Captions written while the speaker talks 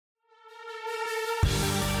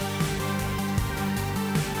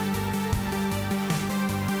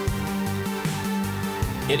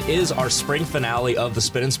It is our spring finale of the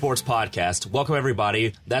Spin & Sports podcast. Welcome,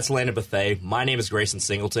 everybody. That's Landon Bethay. My name is Grayson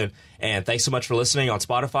Singleton, and thanks so much for listening on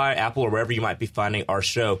Spotify, Apple, or wherever you might be finding our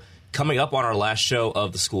show. Coming up on our last show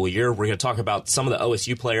of the school year, we're going to talk about some of the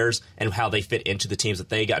OSU players and how they fit into the teams that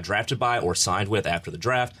they got drafted by or signed with after the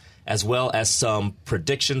draft, as well as some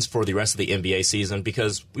predictions for the rest of the NBA season,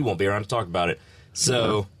 because we won't be around to talk about it.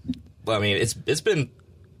 So, well, I mean, it's been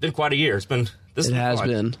quite a year. It's been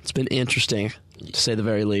interesting, to say the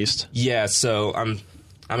very least. Yeah, so I'm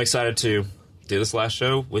excited to do this last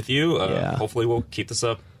show with you. Hopefully we'll keep this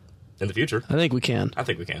up in the future. I think we can.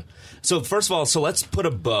 So first of all, let's put a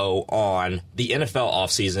bow on the NFL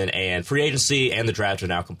offseason, and free agency and the draft are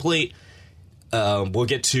now complete. We'll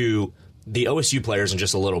get to the OSU players in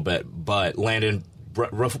just a little bit, but Landon,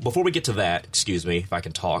 before we get to that, excuse me if I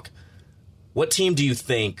can talk, what team do you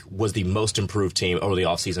think was the most improved team over the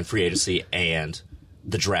offseason, free agency, and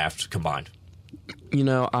the draft combined? You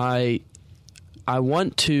know, I don't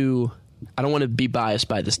want to be biased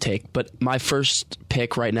by this take, but my first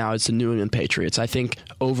pick right now is the New England Patriots. I think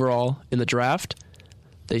overall in the draft,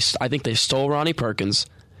 I think they stole Ronnie Perkins.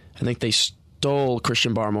 I think they stole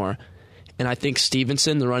Christian Barmore. And I think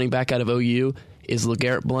Stevenson, the running back out of OU, is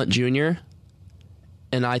LeGarrette Blount Jr.,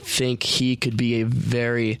 and I think he could be a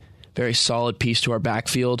very, very solid piece to our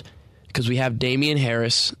backfield because we have Damian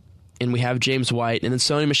Harris and we have James White, and then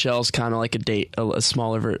Sony Michel's kind of like a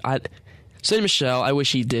smaller version. Sony Michel, I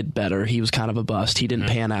wish he did better. He was kind of a bust. He didn't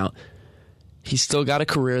pan out. He's still got a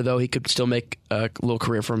career, though. He could still make a little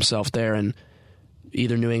career for himself there in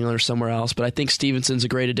either New England or somewhere else. But I think Stevenson's a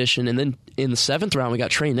great addition. And then in the 7th round, we got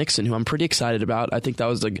Trey Nixon, who I'm pretty excited about. I think that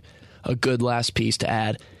was a good last piece to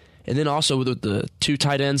add. And then also with the 2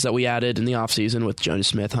 tight ends that we added in the offseason with Jonas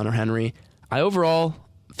Smith, Hunter Henry, I overall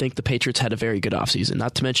think the Patriots had a very good offseason.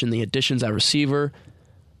 Not to mention the additions at receiver.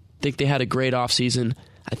 I think they had a great offseason.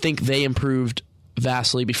 I think they improved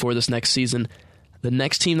vastly before this next season. The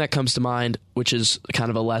next team that comes to mind, which is kind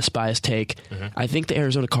of a less biased take, I think the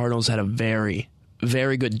Arizona Cardinals had a very,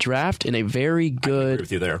 very good draft and a very good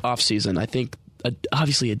offseason. I think,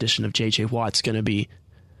 obviously, addition of J.J. Watt's going to be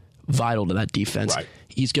vital to that defense. Right.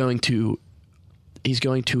 He's going to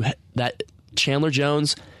that Chandler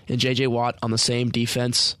Jones and J.J. Watt on the same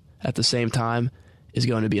defense at the same time is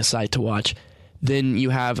going to be a sight to watch. Then you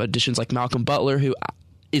have additions like Malcolm Butler, who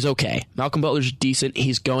is okay. Malcolm Butler's decent.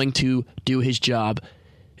 He's going to do his job.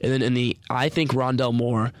 And then I think Rondell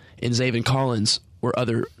Moore and Zaven Collins were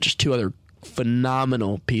just 2 other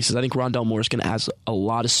phenomenal pieces. I think Rondell Moore is going to add a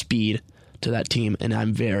lot of speed to that team, and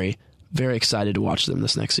I'm very, very excited to watch them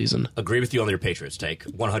this next season. Agree with you on your Patriots take,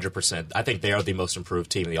 100%. I think they are the most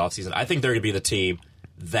improved team in the offseason. I think they're going to be the team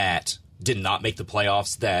that did not make the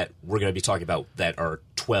playoffs that we're going to be talking about that are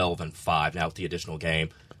 12-5 now with the additional game,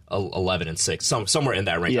 11-6, somewhere in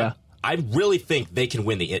that range. Yeah. I really think they can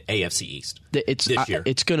win the AFC East this year.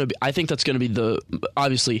 It's going to be. I think that's going to be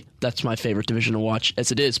obviously, that's my favorite division to watch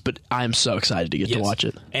as it is, but I'm so excited to get to watch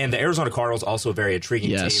it. And the Arizona Cardinals also a very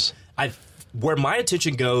intriguing team. Where my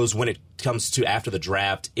attention goes when it comes to after the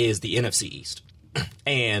draft is the NFC East.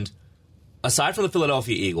 And aside from the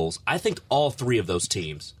Philadelphia Eagles, I think all 3 of those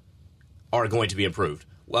teams are going to be improved.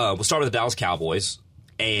 We'll start with the Dallas Cowboys,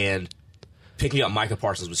 and picking up Micah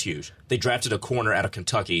Parsons was huge. They drafted a corner out of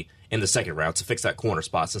Kentucky in the 2nd round to fix that corner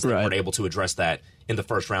spot since they weren't able to address that in the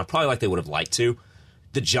 1st round, probably like they would have liked to.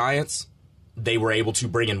 The Giants, they were able to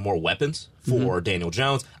bring in more weapons for Daniel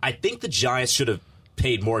Jones. I think the Giants should have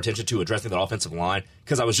paid more attention to addressing that offensive line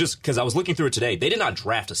because I was looking through it today. They did not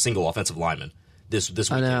draft a single offensive lineman this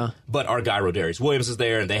weekend. I know. But our guy Rodarius Williams is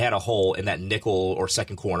there, and they had a hole in that nickel or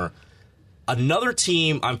 2nd corner. Another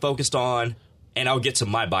team I'm focused on, and I'll get to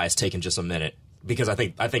my bias take in just a minute, because I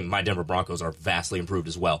think my Denver Broncos are vastly improved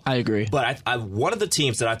as well. I agree. But one of the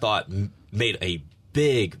teams that I thought made a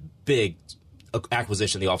big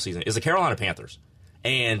acquisition in the offseason is the Carolina Panthers.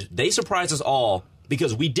 And they surprised us all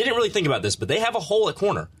because we didn't really think about this, but they have a hole at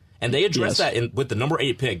corner. And they addressed that with the number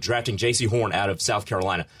 8 pick, drafting J.C. Horn out of South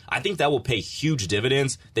Carolina. I think that will pay huge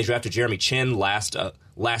dividends. They drafted Jeremy Chin last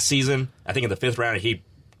season, I think in the 5th round, and he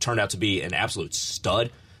turned out to be an absolute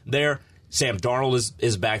stud there. Sam Darnold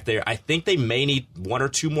is back there. I think they may need 1 or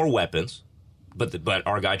 2 more weapons, but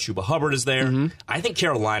our guy Chuba Hubbard is there. I think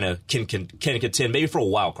Carolina can contend maybe for a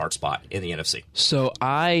wild card spot in the NFC. So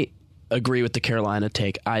I agree with the Carolina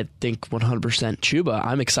take. I think 100% Chuba.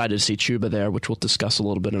 I'm excited to see Chuba there, which we'll discuss a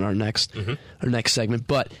little bit in our next segment.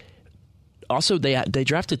 But also they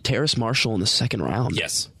drafted Terrace Marshall in the 2nd round.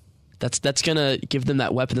 Yes, that's going to give them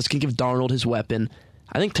that weapon. That's going to give Darnold his weapon.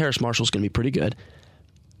 I think Terrace Marshall's going to be pretty good.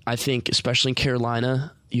 I think, especially in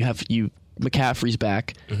Carolina, you McCaffrey's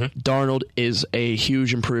back. Darnold is a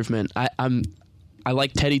huge improvement. I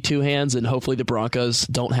like Teddy Two Hands, and hopefully the Broncos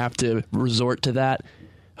don't have to resort to that.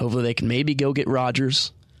 Hopefully they can maybe go get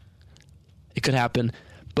Rodgers. It could happen.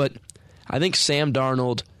 But I think Sam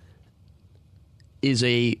Darnold is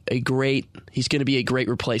he's going to be a great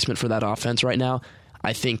replacement for that offense right now.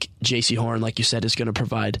 I think J.C. Horn, like you said, is going to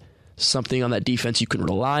provide something on that defense you can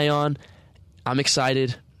rely on. I'm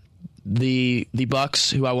excited. The Bucks,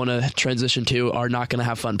 who I want to transition to, are not going to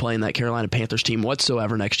have fun playing that Carolina Panthers team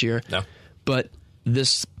whatsoever next year. No. But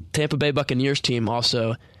this Tampa Bay Buccaneers team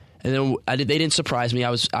also, and then they didn't surprise me. I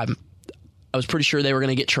was pretty sure they were going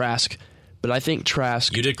to get Trask, but I think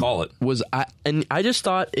Trask, you did call it, and I just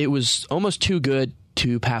thought it was almost too good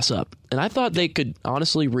to pass up. And I thought they could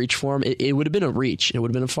honestly reach for him. It would have been a reach. It would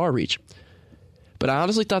have been a far reach. But I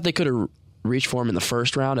honestly thought they could have reached for him in the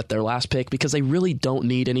first round at their last pick because they really don't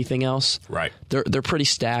need anything else. Right. They're pretty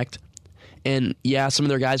stacked. And yeah, some of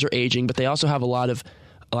their guys are aging, but they also have a lot of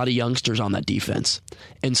youngsters on that defense.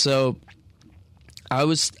 And so I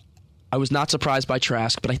was not surprised by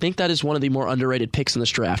Trask, but I think that is one of the more underrated picks in this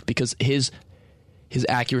draft because his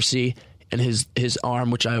accuracy and his arm,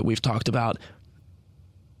 which we've talked about,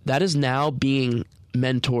 that is now being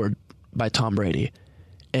mentored by Tom Brady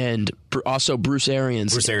and also Bruce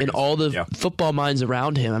Arians and all the football minds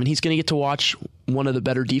around him. I mean, he's going to get to watch one of the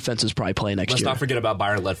better defenses probably play next year. Let's not forget about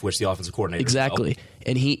Byron Leftwich, the offensive coordinator. Exactly.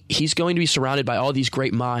 And he's going to be surrounded by all these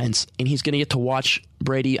great minds, and he's going to get to watch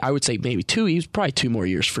Brady, I would say maybe probably 2 more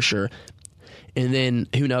years for sure. And then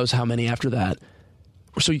who knows how many after that.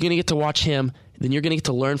 So you're going to get to watch him, then you're going to get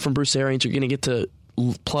to learn from Bruce Arians, you're going to get to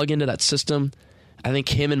plug into that system. I think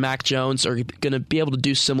him and Mac Jones are going to be able to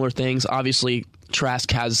do similar things. Obviously,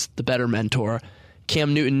 Trask has the better mentor.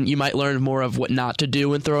 Cam Newton, you might learn more of what not to do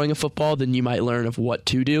when throwing a football than you might learn of what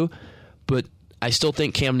to do. But I still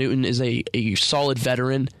think Cam Newton is a solid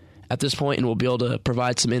veteran at this point and will be able to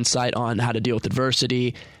provide some insight on how to deal with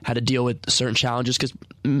adversity, how to deal with certain challenges. Because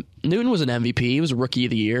Newton was an MVP. He was a Rookie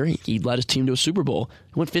of the Year. He led his team to a Super Bowl.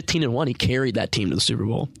 He went 15-1. He carried that team to the Super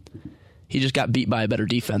Bowl. He just got beat by a better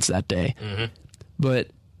defense that day. Mm-hmm. But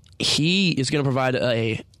he is going to provide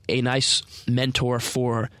a nice mentor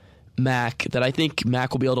for Mac that I think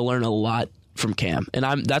Mac will be able to learn a lot from Cam.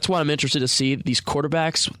 And that's why I'm interested to see these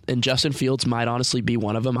quarterbacks, and Justin Fields might honestly be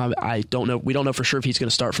one of them. I don't know. We don't know for sure if he's going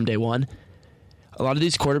to start from day one. A lot of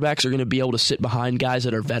these quarterbacks are going to be able to sit behind guys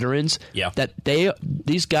that are veterans. Yeah. That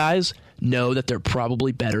these guys know that they're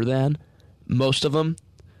probably better than most of them.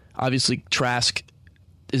 Obviously, Trask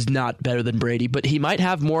is not better than Brady, but he might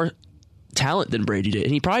have more talent than Brady did,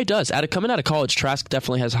 and he probably does. Coming out of college, Trask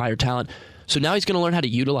definitely has higher talent. So now he's going to learn how to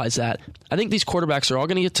utilize that. I think these quarterbacks are all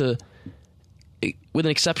going to get to, with an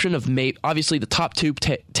exception of obviously the top 2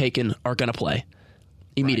 taken are going to play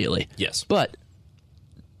immediately. Right. Yes. But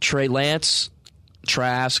Trey Lance,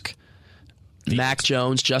 Trask, Mac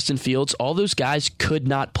Jones, Justin Fields, all those guys could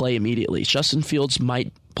not play immediately. Justin Fields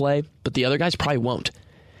might play, but the other guys probably won't.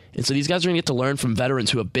 And so these guys are going to get to learn from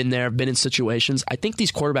veterans who have been there, been in situations. I think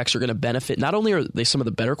these quarterbacks are going to benefit. Not only are they some of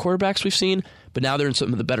the better quarterbacks we've seen, but now they're in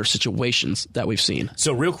some of the better situations that we've seen.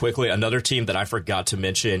 So real quickly, another team that I forgot to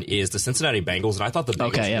mention is the Cincinnati Bengals, and I thought the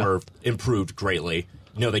Bengals were improved greatly.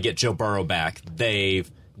 You know, they get Joe Burrow back. They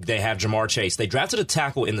have Jamar Chase. They drafted a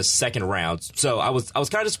tackle in the second round. So I was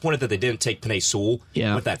kind of disappointed that they didn't take Penei Sewell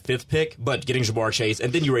with that 5th pick, but getting Jamar Chase,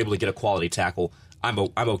 and then you were able to get a quality tackle, I'm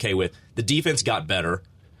okay with. The defense got better.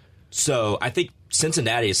 So I think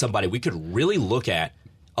Cincinnati is somebody we could really look at,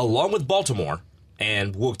 along with Baltimore,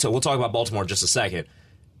 and we'll talk about Baltimore in just a second,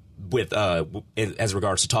 with as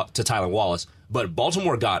regards to Tylan Wallace. But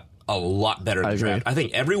Baltimore got a lot better in the draft. I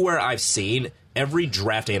think everywhere I've seen, every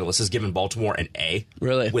draft analyst has given Baltimore an A.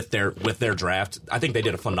 Really? With their draft. I think they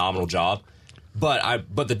did a phenomenal job. But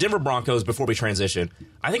the Denver Broncos, before we transition,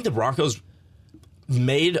 I think the Broncos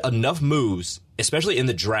made enough moves, especially in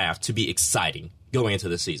the draft, to be exciting going into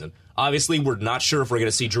this season. Obviously, we're not sure if we're going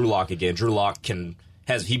to see Drew Lock again. Drew Lock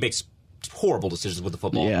he makes horrible decisions with the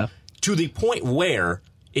football. Yeah. To the point where,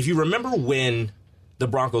 if you remember when the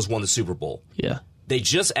Broncos won the Super Bowl, they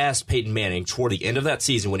just asked Peyton Manning toward the end of that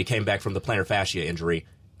season when he came back from the plantar fascia injury,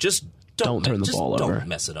 just don't turn the ball over. Don't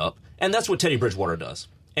mess it up. And that's what Teddy Bridgewater does.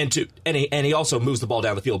 And he also moves the ball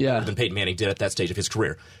down the field better than Peyton Manning did at that stage of his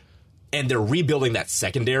career. And they're rebuilding that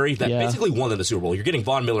secondary that basically won them the Super Bowl. You're getting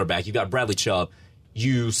Von Miller back. You got Bradley Chubb.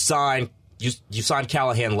 You signed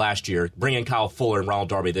Callahan last year. Bring in Kyle Fuller and Ronald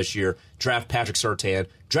Darby this year. Draft Patrick Surtain.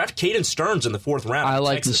 Draft Caden Stearns in the 4th round. I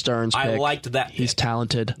like the Stearns pick. I liked that pick. He's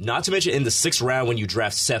talented. Not to mention in the 6th round when you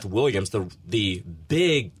draft Seth Williams, the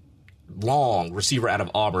big, long receiver out of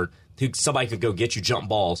Auburn, who somebody could go get you jump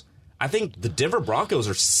balls. I think the Denver Broncos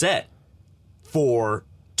are set to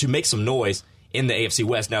make some noise in the AFC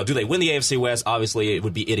West. Now, do they win the AFC West? Obviously, it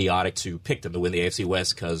would be idiotic to pick them to win the AFC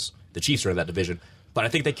West because the Chiefs are in that division. But I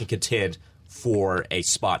think they can contend for a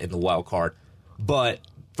spot in the wild card. But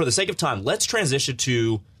for the sake of time, let's transition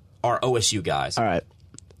to our OSU guys. All right.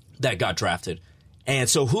 That got drafted. And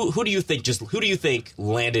so who do you think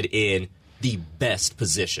landed in the best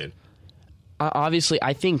position? Obviously,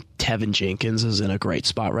 I think Tevin Jenkins is in a great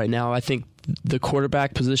spot right now. I think the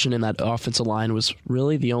quarterback position in that offensive line was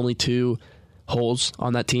really the only two holes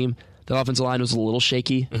on that team. That offensive line was a little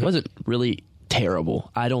shaky. It wasn't really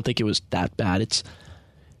terrible. I don't think it was that bad.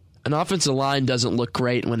 An offensive line doesn't look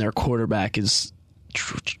great when their quarterback is.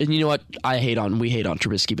 And you know what? We hate on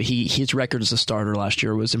Trubisky, but his record as a starter last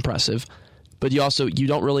year was impressive. But you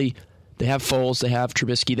don't really. They have Foles, they have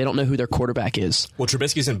Trubisky. They don't know who their quarterback is. Well,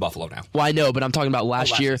 Trubisky's in Buffalo now. Well, I know, but I'm talking about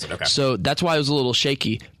last year. Season, okay. So that's why it was a little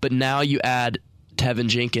shaky. But now you add Tevin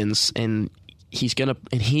Jenkins, and he's gonna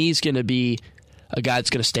be a guy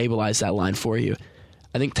that's gonna stabilize that line for you.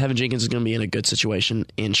 I think Tevin Jenkins is gonna be in a good situation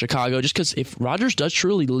in Chicago, just because if Rodgers does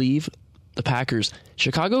truly leave the Packers,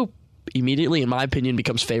 Chicago immediately, in my opinion,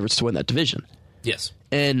 becomes favorites to win that division. Yes.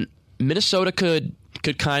 And Minnesota could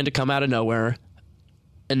kind of come out of nowhere.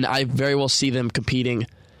 And I very well see them competing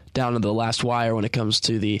down to the last wire when it comes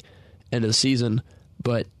to the end of the season.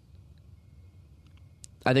 But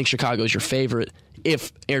I think Chicago is your favorite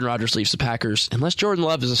if Aaron Rodgers leaves the Packers, unless Jordan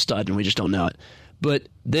Love is a stud and we just don't know it. But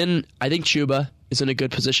then I think Chuba is in a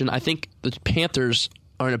good position. I think the Panthers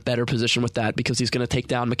are in a better position with that because he's going to take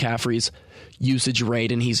down McCaffrey's usage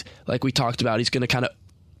rate. And he's, like we talked about, he's going to kind of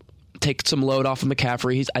take some load off of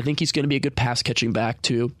McCaffrey. I think he's going to be a good pass-catching back,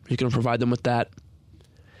 too. He's going to provide them with that.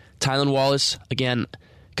 Tylan Wallace, again,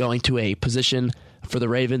 going to a position for the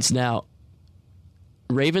Ravens. Now,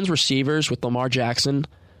 Ravens receivers with Lamar Jackson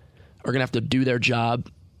are going to have to do their job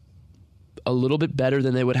a little bit better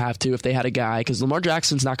than they would have to if they had a guy, because Lamar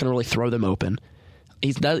Jackson's not going to really throw them open.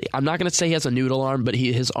 I'm not going to say he has a noodle arm, but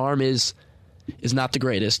his arm is not the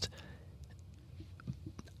greatest.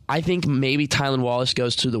 I think maybe Tylan Wallace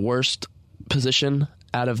goes to the worst position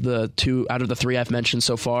out of the three I've mentioned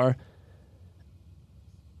so far.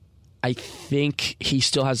 I think he's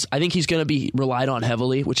going to be relied on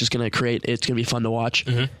heavily, which is going to it's going to be fun to watch.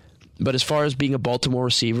 Mm-hmm. But as far as being a Baltimore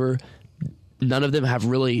receiver, none of them have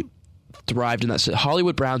really thrived in that.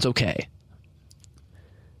 Hollywood Brown's okay.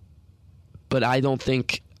 But I don't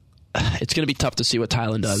think it's going to be tough to see what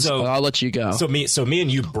Tylan does. So I'll let you go. So me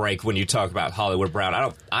and you break when you talk about Hollywood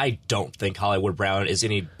Brown. I don't think Hollywood Brown is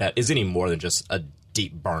any more than just a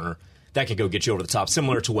deep burner that can go get you over the top,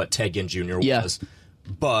 similar to what Ted Ginn Jr. was.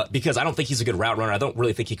 But because I don't think he's a good route runner, I don't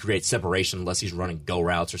really think he creates separation unless he's running go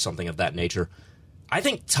routes or something of that nature. I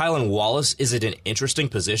think Tylan Wallace is in an interesting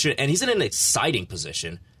position, and he's in an exciting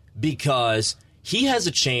position because he has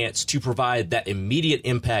a chance to provide that immediate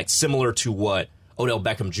impact similar to what Odell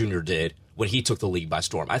Beckham Jr. did when he took the league by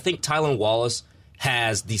storm. I think Tylan Wallace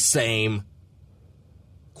has the same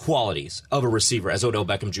qualities of a receiver as Odell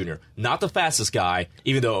Beckham Jr. Not the fastest guy,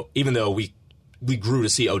 even though we grew to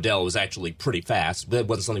see Odell was actually pretty fast. That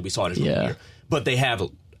wasn't something we saw in his rookie year. But they have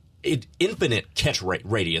an infinite catch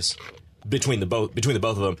radius between the both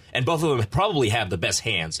of them, and both of them probably have the best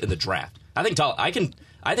hands in the draft. I think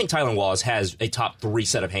Tylan Wallace has a top 3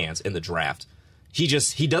 set of hands in the draft. He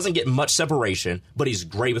doesn't get much separation, but he's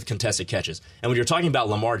great with contested catches. And when you're talking about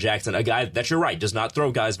Lamar Jackson, a guy that, you're right, does not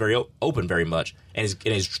throw guys very open very much, and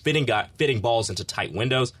is fitting balls into tight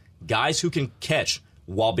windows, guys who can catch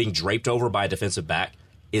while being draped over by a defensive back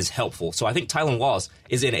is helpful. So I think Tylan Wallace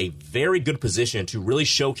is in a very good position to really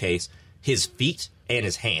showcase his feet and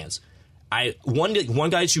his hands. One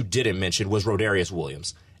guy that you didn't mention was Rodarius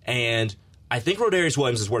Williams. And I think Rodarius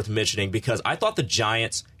Williams is worth mentioning because I thought the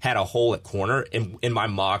Giants had a hole at corner. In my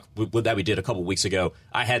mock that we did a couple weeks ago,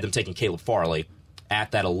 I had them taking Caleb Farley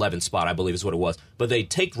at that 11 spot, I believe is what it was. But they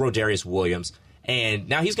take Rodarius Williams, and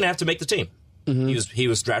now he's going to have to make the team. Mm-hmm. He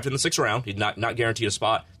was drafted in the 6th round. He's not guaranteed a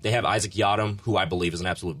spot. They have Isaac Yiadom, who I believe is an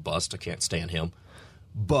absolute bust. I can't stand him.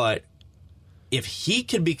 But if he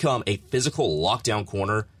can become a physical lockdown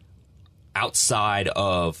corner on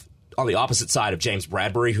the opposite side of James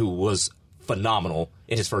Bradbury, who was phenomenal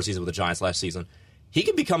in his first season with the Giants last season, he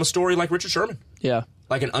could become a story like Richard Sherman. Yeah.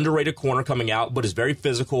 Like an underrated corner coming out, but is very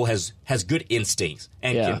physical, has good instincts,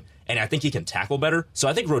 and I think he can tackle better. So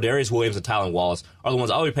I think Rodarius Williams and Tylan Wallace are the ones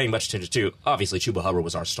I'll be paying much attention to. Obviously, Chuba Hubbard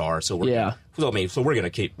was our star, so we're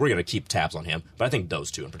gonna keep tabs on him. But I think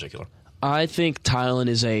those two in particular. I think Tylan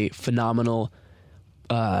is a phenomenal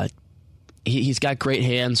he's got great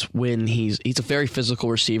hands when he's a very physical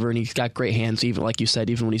receiver, and he's got great hands, even like you said,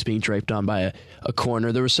 even when he's being draped on by a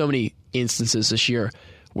corner. There were so many instances this year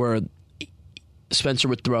where Spencer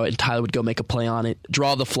would throw it and Tyler would go make a play on it,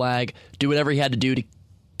 draw the flag, do whatever he had to do to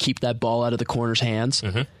keep that ball out of the corner's hands.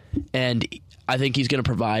 And I think he's going to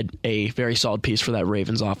provide a very solid piece for that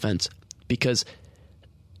Ravens offense, because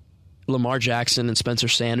Lamar Jackson and Spencer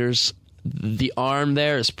Sanders, the arm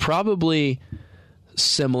there is probably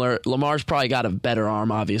similar. Lamar's probably got a better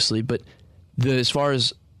arm, obviously, but as far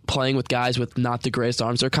as playing with guys with not the greatest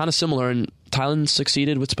arms, they're kind of similar, and Tylen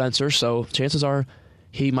succeeded with Spencer, so chances are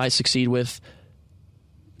he might succeed with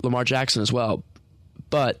Lamar Jackson as well.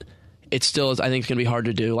 But it still is, I think it's going to be hard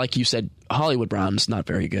to do. Like you said, Hollywood Brown's not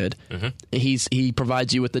very good. He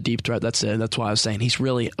provides you with the deep threat. That's it. That's why I was saying he's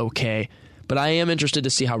really okay. But I am interested to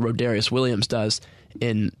see how Rodarius Williams does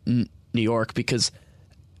in New York, because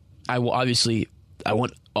I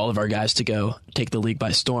want all of our guys to go take the league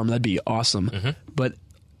by storm. That'd be awesome. But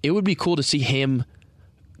it would be cool to see him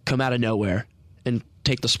come out of nowhere and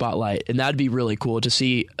take the spotlight, and that'd be really cool to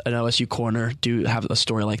see an OSU corner have a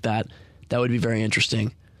story like that. That would be very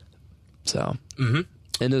interesting. So, and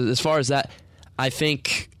as far as that, I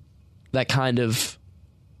think that kind of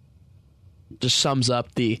just sums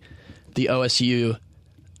up the OSU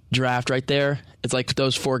draft right there. It's like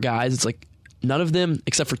those four guys, it's like none of them,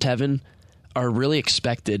 except for Tevin, are really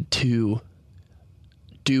expected to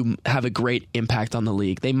have a great impact on the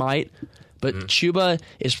league. They might, but Chuba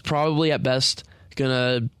is probably at best going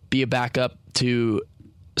to be a backup to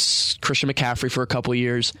Christian McCaffrey for a couple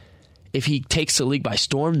years. If he takes the league by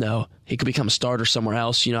storm, though, he could become a starter somewhere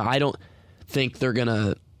else. I don't think they're going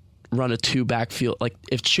to run a two backfield. Like,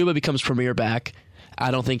 if Chuba becomes premier back,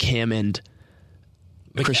 I don't think him and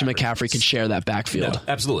Christian McCaffrey can share that backfield. No,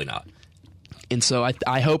 absolutely not. And so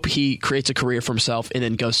I hope he creates a career for himself and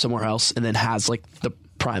then goes somewhere else and then has like the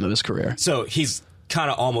prime of his career. So he's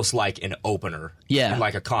kind of almost like an opener,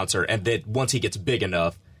 like a concert, and then once he gets big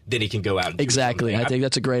enough, then he can go out and do exactly. I think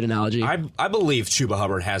that's a great analogy. I believe Chuba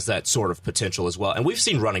Hubbard has that sort of potential as well, and we've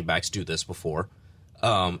seen running backs do this before.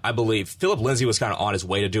 I believe Philip Lindsay was kind of on his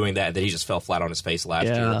way to doing that, and then he just fell flat on his face last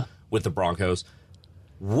year with the Broncos.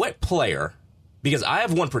 What player, because I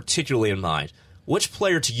have one particularly in mind, which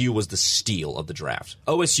player to you was the steal of the draft?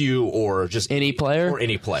 OSU or just any player? Or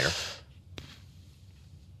any player?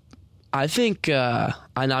 I think, and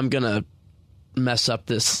I'm going to mess up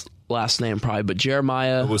this last name probably, but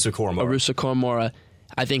Jeremiah Owusu-Koramoah,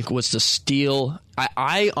 I think was the steal.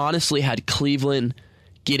 I honestly had Cleveland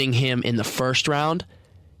getting him in the first round,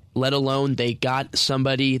 let alone they got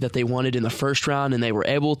somebody that they wanted in the first round, and they were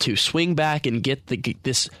able to swing back and get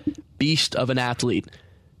this beast of an athlete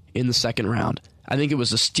in the second round. I think it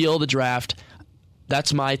was a steal of the draft.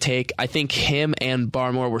 That's my take. I think him and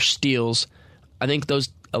Barmore were steals. I think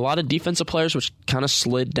a lot of defensive players which kind of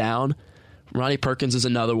slid down. Ronnie Perkins is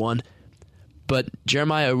another one. But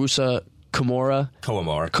Jeremiah Owusu-Koramoah,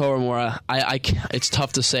 it's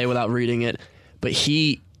tough to say without reading it, but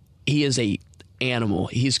he is a animal.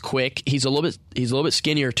 He's quick. He's a little bit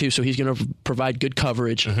skinnier too, so he's going to provide good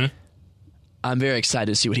coverage. I'm very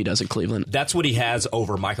excited to see what he does in Cleveland. That's what he has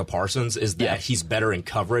over Micah Parsons, is that he's better in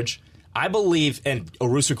coverage. I believe, and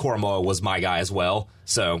Owusu-Koramoah was my guy as well,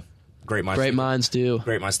 so great minds do.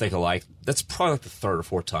 Great minds think alike. That's probably like the third or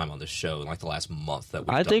fourth time on this show in like the last month that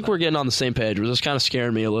we've done we're getting on the same page. It was kind of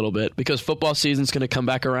scaring me a little bit because football season's going to come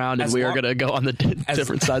back around and we are going to go on the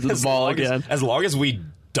different sides of the ball again. As long as we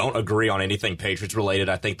don't agree on anything Patriots related,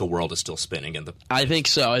 I think the world is still spinning. I think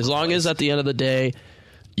so. As long as at the end of the day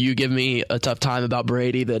you give me a tough time about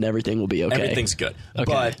Brady, then everything will be okay. Everything's good.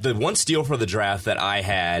 Okay. But the one steal for the draft that I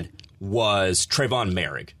had was Trayvon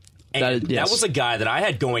Merrick. And that was a guy that I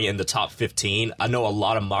had going in the top 15. I know a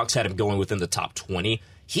lot of mocks had him going within the top 20.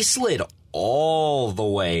 He slid all the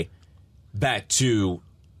way back to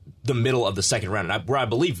the middle of the second round, where I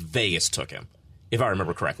believe Vegas took him, if I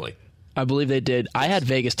remember correctly. I believe they did. I had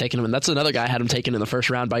Vegas taking him, and that's another guy I had him taken in the first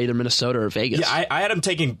round by either Minnesota or Vegas. Yeah, I had him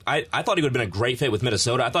taking. I thought he would have been a great fit with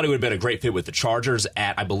Minnesota. I thought he would have been a great fit with the Chargers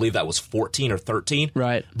at, I believe that was 14 or 13.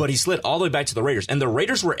 Right. But he slid all the way back to the Raiders, and the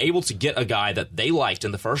Raiders were able to get a guy that they liked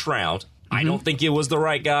in the first round. I don't think it was the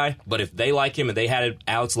right guy, but if they like him and they had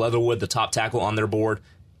Alex Leatherwood, the top tackle, on their board,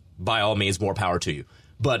 by all means, more power to you.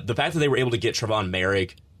 But the fact that they were able to get Trayvon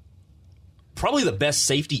Merrick, probably the best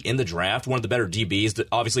safety in the draft, one of the better DBs.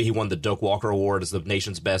 Obviously, he won the Doak Walker Award as the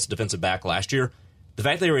nation's best defensive back last year. The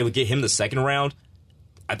fact that they were able to get him the second round,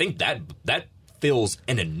 I think that fills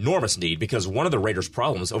an enormous need, because one of the Raiders'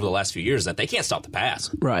 problems over the last few years is that they can't stop the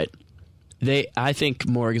pass. Right. I think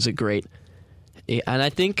Morg is a great, and I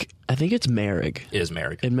think it's Merrick. It is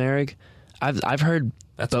Merrick. And Merrick, I've heard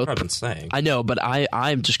that's both. What I've been saying. I know, but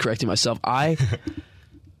I'm just correcting myself. I've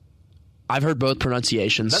heard both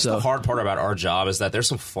pronunciations. That's the hard part about our job is that there's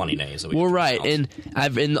some funny names. That we right,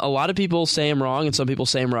 and a lot of people say them wrong, and some people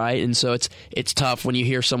say them right, and so it's tough when you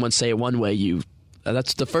hear someone say it one way.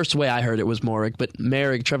 That's the first way I heard it was Moehrig, but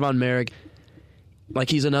Trevon Moehrig, like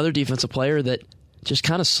he's another defensive player that just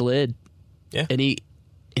kind of slid. Yeah, and he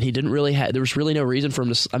didn't really have. There was really no reason for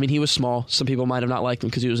him to. I mean, he was small. Some people might have not liked him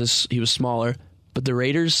because he was smaller, but the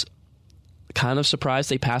Raiders kind of surprised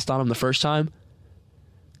they passed on him the first time,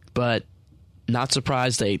 but not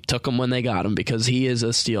surprised they took him when they got him because he is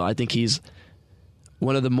a steal. I think he's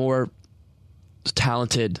one of the more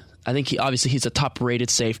talented. I think he's a top-rated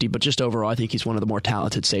safety, but just overall, I think he's one of the more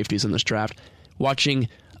talented safeties in this draft. Watching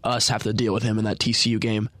us have to deal with him in that TCU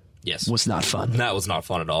game was not fun. That was not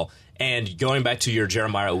fun at all. And going back to your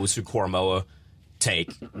Jeremiah Owusu-Koramoah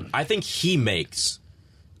take, I think he makes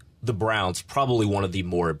the Browns probably one of the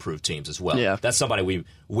more improved teams as well. Yeah. That's somebody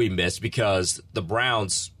we missed because the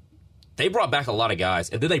Browns, they brought back a lot of guys,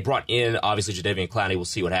 and then they brought in, obviously, Jadeveon Clowney. We'll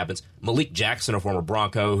see what happens. Malik Jackson, a former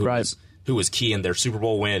Bronco, who was key in their Super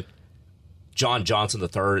Bowl win. John Johnson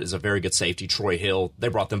III is a very good safety. Troy Hill, they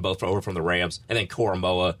brought them both over from the Rams. And then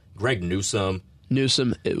Koramoah, Greg Newsome.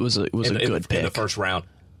 It was a good pick. In the first round.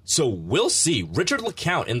 So we'll see. Richard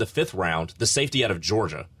LeCount in the 5th round, the safety out of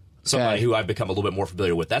Georgia. Somebody who I've become a little bit more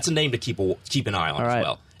familiar with. That's a name to keep an eye on as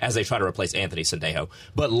well as they try to replace Anthony Sendejo.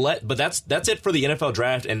 But that's it for the NFL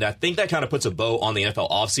draft, and I think that kind of puts a bow on the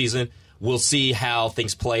NFL offseason. We'll see how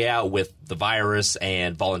things play out with the virus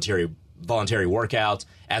and voluntary workouts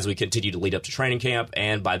as we continue to lead up to training camp,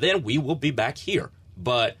 and by then we will be back here.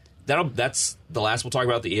 But that's the last we'll talk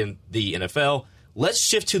about the NFL. Let's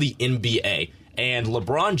shift to the NBA, and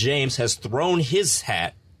LeBron James has thrown his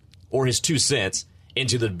hat, or his 2 cents,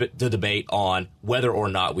 into the debate on whether or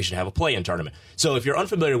not we should have a play-in tournament. So if you're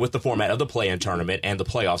unfamiliar with the format of the play-in tournament and the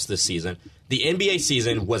playoffs this season, the NBA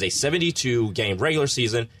season was a 72-game regular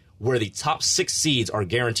season where the top 6 seeds are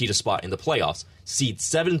guaranteed a spot in the playoffs. Seeds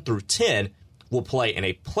 7 through 10 will play in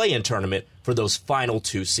a play-in tournament for those final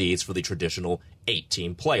 2 seeds for the traditional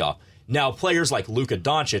 8-team playoff. Now, players like Luka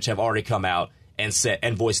Doncic have already come out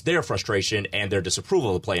and voiced their frustration and their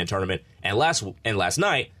disapproval of the play-in tournament. And last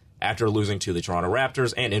night, after losing to the Toronto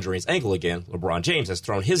Raptors and injuring his ankle again, LeBron James has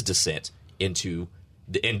thrown his dissent into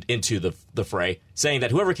the fray, saying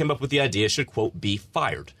that whoever came up with the idea should, quote, be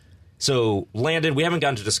fired. So, Landon, we haven't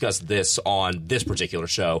gotten to discuss this on this particular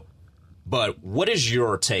show, but what is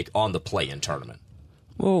your take on the play-in tournament?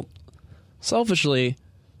 Well, selfishly,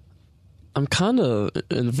 I'm kind of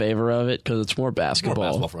in favor of it because it's more basketball. More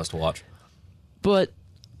basketball for us to watch. But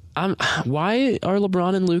why are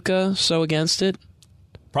LeBron and Luka so against it?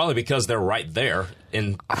 Probably because they're right there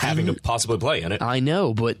in having to possibly play in it. I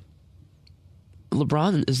know, but has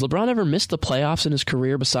LeBron ever missed the playoffs in his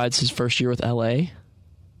career besides his first year with LA?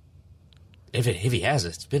 If he has,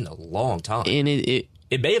 it's been a long time. And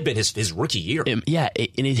it may have been his rookie year.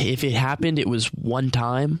 If it happened, it was one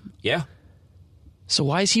time. Yeah. So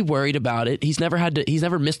why is he worried about it? He's never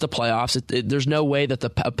missed the playoffs. There's no way that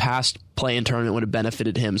a past play-in tournament would have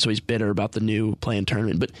benefited him, so he's bitter about the new play-in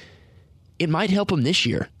tournament. But it might help him this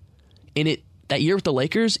year. And that year with the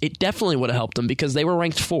Lakers, it definitely would have helped them because they were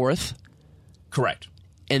ranked 4th. Correct.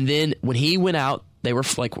 And then when he went out, they were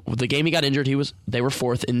like the game he got injured. They were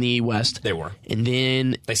 4th in the West. They were, and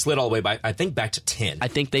then they slid all the way back. I think back to 10. I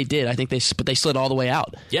think they did. But they slid all the way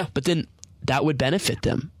out. Yeah. But then that would benefit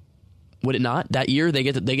them, would it not? That year they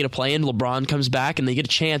get a play in. LeBron comes back and they get a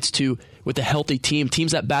chance to, with a healthy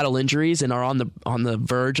teams that battle injuries and are on the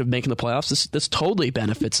verge of making the playoffs. This totally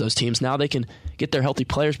benefits those teams. Now they can get their healthy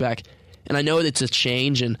players back. And I know it's a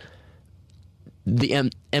change, and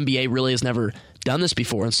the NBA really has never done this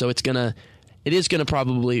before, and so it is gonna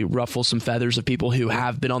probably ruffle some feathers of people who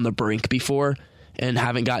have been on the brink before and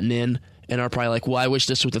haven't gotten in and are probably like, well, I wish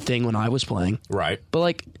this was the thing when I was playing. Right.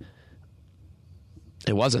 But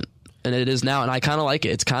it wasn't. And it is now, and I kind of like it.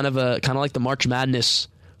 It's kind of like the March Madness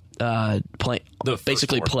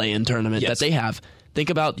play-in tournament that they have. Think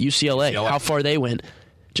about UCLA, how far they went.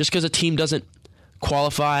 Just because a team doesn't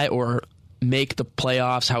qualify or make the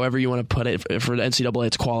playoffs, however you want to put it, for the NCAA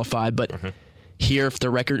it's qualified, but here, if the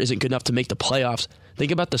record isn't good enough to make the playoffs,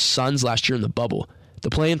 think about the Suns last year in the bubble. The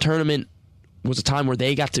play-in tournament was a time where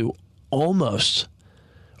they got to almost,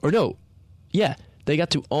 they got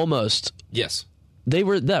to almost. Yes. They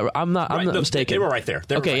were there. I'm not mistaken. They were right there.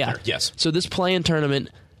 There. Yes. So this play-in tournament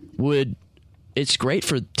it's great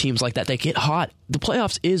for teams like that. They get hot. The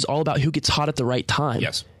playoffs is all about who gets hot at the right time.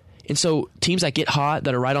 Yes. And so teams that get hot,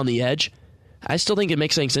 that are right on the edge, I still think it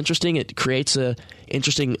makes things interesting. It creates a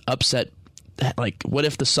interesting upset like, what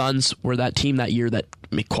if the Suns were that team that year that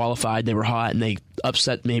qualified, they were hot, and they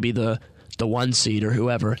upset maybe the 1 seed or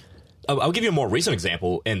whoever? I'll give you a more recent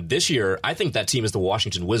example. And this year, I think that team is the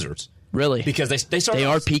Washington Wizards. Really? Because they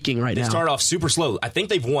are peaking right now. They start off super slow. I think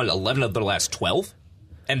they've won 11 of their last 12.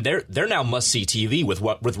 And they're now must-see TV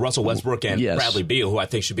with Russell Westbrook and Bradley Beal, who I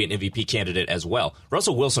think should be an MVP candidate as well.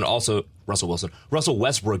 Russell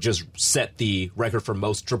Westbrook just set the record for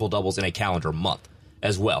most triple-doubles in a calendar month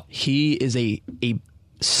as well. He is a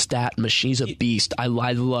stat machine. He's a beast. I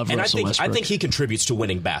love Russell Westbrook. I think he contributes to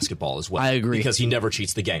winning basketball as well. I agree. Because he never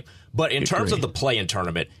cheats the game. But in terms of the play-in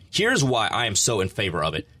tournament, here's why I am so in favor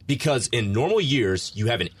of it. Because in normal years, you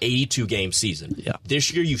have an 82-game season. Yeah.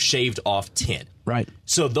 This year, you've shaved off 10. Right.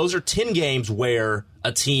 So those are 10 games where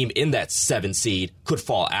a team in that 7 seed could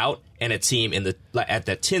fall out, and a team at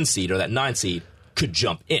that 10 seed or that 9 seed could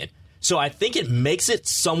jump in. So I think it makes it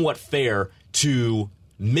somewhat fair to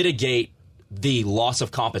mitigate the loss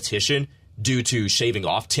of competition due to shaving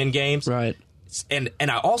off 10 games. Right. And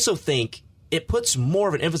I also think it puts more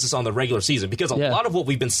of an emphasis on the regular season, because a lot of what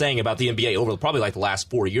we've been saying about the NBA over probably like the last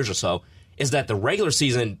 4 years or so is that the regular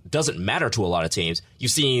season doesn't matter to a lot of teams.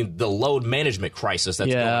 You've seen the load management crisis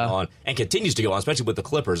that's going on and continues to go on, especially with the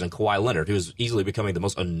Clippers and Kawhi Leonard, who's easily becoming the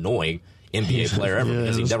most annoying NBA player ever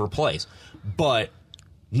because he never plays. But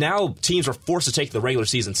now teams are forced to take the regular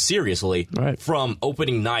season seriously from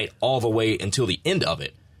opening night all the way until the end of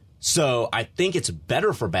it. So I think it's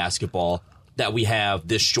better for basketball that we have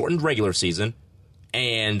this shortened regular season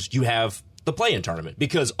and you have the play-in tournament,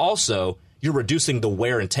 because also you're reducing the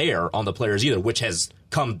wear and tear on the players either, which has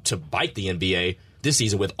come to bite the NBA this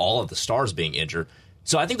season with all of the stars being injured.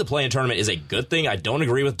 So I think the play-in tournament is a good thing. I don't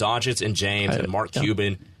agree with Doncic and James and Mark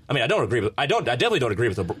Cuban. I mean, I definitely don't agree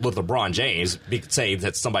with LeBron James saying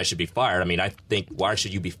that somebody should be fired. I mean, I think, why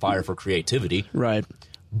should you be fired for creativity? Right.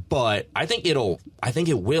 But I think it will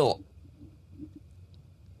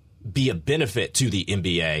be a benefit to the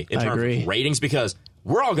NBA in terms of ratings, because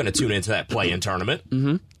we're all going to tune into that play-in tournament.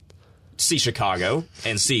 Mm-hmm. See Chicago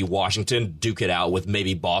and see Washington duke it out with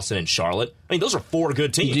maybe Boston and Charlotte. I mean, those are 4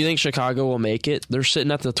 good teams. Do you think Chicago will make it? They're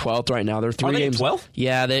sitting at the 12th right now. They're 3 games. 12th?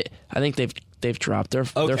 Yeah, I think they've dropped. They're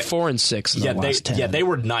 4-6 in the last 10. Yeah, they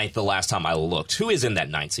were 9th the last time I looked. Who is in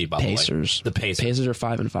that 9th seed, by the way? The Pacers are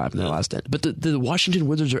 5-5 in their last 10. But the Washington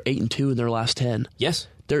Wizards are 8-2 in their last 10. Yes,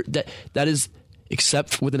 that is,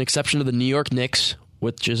 except with an exception of the New York Knicks,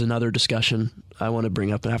 which is another discussion I want to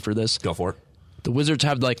bring up after this. Go for it. The Wizards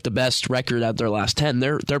have like the best record out of their last 10.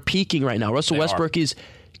 They're peaking right now. Russell Westbrook is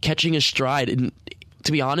catching his stride. And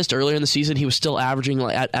to be honest, earlier in the season, he was still averaging,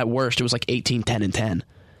 at worst, it was like 18, 10, and 10.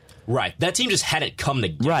 Right. That team just hadn't come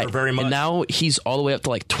together very much. And now he's all the way up to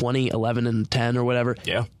like 20, 11, and 10 or whatever.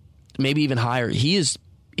 Yeah. Maybe even higher. He is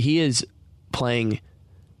playing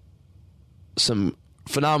some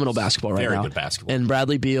phenomenal basketball right now. Very good basketball. And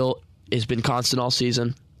Bradley Beal has been constant all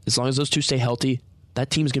season. As long as those two stay healthy, that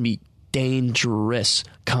team's going to be dangerous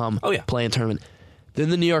come play-in tournament. Then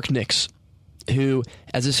the New York Knicks, who,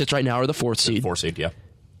 as it sits right now, are the 4th seed. 4th seed, yeah.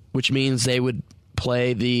 Which means they would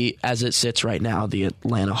play as it sits right now, the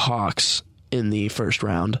Atlanta Hawks in the first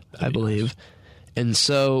round, I believe. Nice. And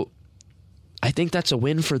so I think that's a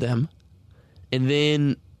win for them. And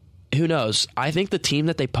then, who knows? I think the team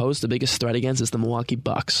that they pose the biggest threat against is the Milwaukee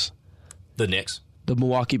Bucks. The Knicks? The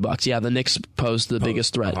Milwaukee Bucks. Yeah, the Knicks pose the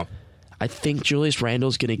biggest threat. Uh-huh. I think Julius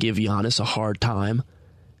Randle's going to give Giannis a hard time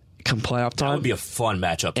come playoff time. That would be a fun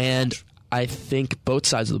matchup. And I think both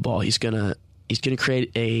sides of the ball, he's going to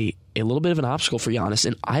create a little bit of an obstacle for Giannis.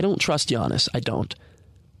 And I don't trust Giannis. I don't.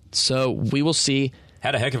 So we will see.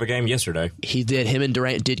 Had a heck of a game yesterday. He did. Him and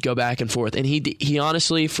Durant did go back and forth. And he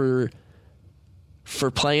honestly, for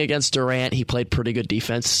playing against Durant, he played pretty good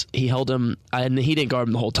defense. He held him, and he didn't guard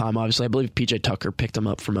him the whole time, obviously. I believe P.J. Tucker picked him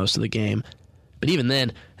up for most of the game. But even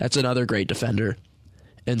then, that's another great defender.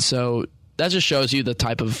 And so that just shows you the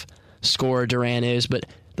type of scorer Durant is. But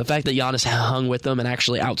the fact that Giannis hung with them and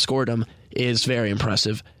actually outscored him is very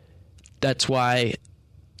impressive. That's why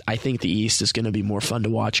I think the East is going to be more fun to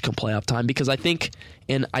watch come playoff time. Because I think,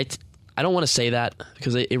 and I don't want to say that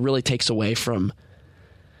because it really takes away from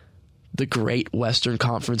the great Western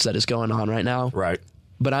Conference that is going on right now. Right.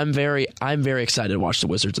 But I'm very excited to watch the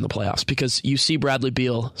Wizards in the playoffs because you see Bradley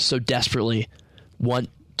Beal so desperately want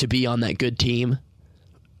to be on that good team,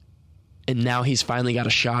 and now he's finally got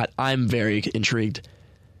a shot. I'm very intrigued.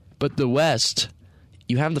 But the West,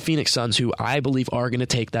 you have the Phoenix Suns, who I believe are going to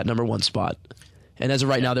take that number 1 spot. And as of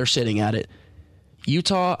right now, they're sitting at it.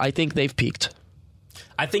 Utah, I think they've peaked.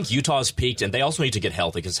 I think Utah's peaked, and they also need to get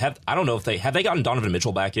healthy because I don't know if have they gotten Donovan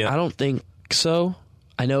Mitchell back yet? I don't think so.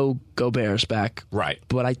 I know Gobert's back, right?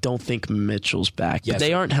 But I don't think Mitchell's back. Yes, but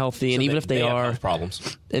they aren't healthy, and even if they are, have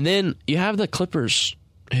problems. And then you have the Clippers,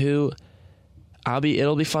 who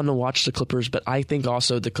it'll be fun to watch the Clippers, but I think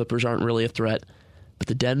also the Clippers aren't really a threat. But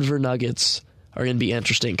the Denver Nuggets are going to be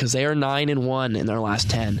interesting because they are 9-1 in their last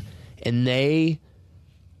 10, and they,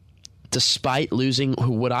 despite losing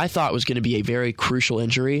what I thought was going to be a very crucial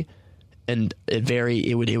injury, and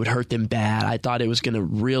it would hurt them bad. I thought it was going to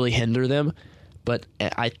really hinder them. And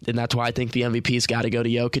that's why I think the MVP's got to go to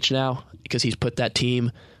Jokic now, because he's put that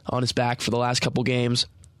team on his back for the last couple games.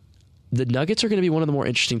 The Nuggets are going to be one of the more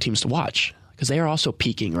interesting teams to watch because they are also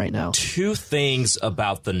peaking right now. Two things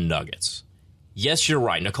about the Nuggets. Yes, you're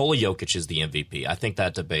right. Nikola Jokic is the MVP. I think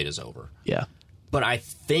that debate is over. Yeah. But I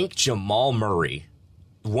think Jamal Murray,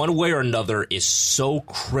 one way or another, is so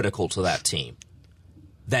critical to that team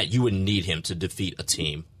that you would need him to defeat a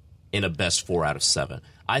team in a best 4 out of 7.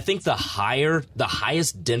 I think the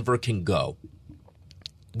highest Denver can go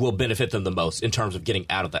will benefit them the most in terms of getting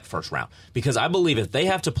out of that first round. Because I believe if they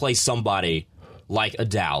have to play somebody like a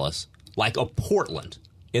Dallas, like a Portland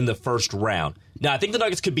in the first round. Now, I think the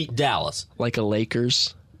Nuggets could beat Dallas. Like a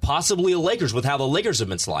Lakers? Possibly a Lakers with how the Lakers have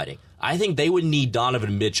been sliding. I think they would need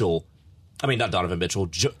Jamal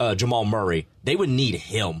Murray. They would need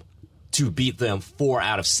him to beat them 4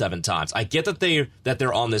 out of 7 times. I get that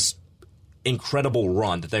they're on this incredible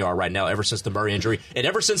run that they are right now ever since the Murray injury and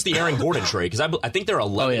ever since the Aaron Gordon trade, because I think they're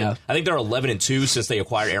 11. Oh, yeah. I think they're 11-2 since they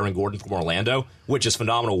acquired Aaron Gordon from Orlando, which is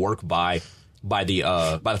phenomenal work by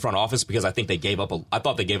the front office, because I think I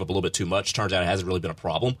thought they gave up a little bit too much. Turns out it hasn't really been a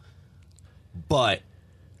problem. But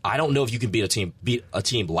I don't know if you can beat a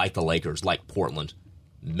team like the Lakers, like Portland.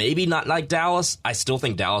 Maybe not like Dallas. I still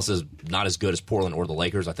think Dallas is not as good as Portland or the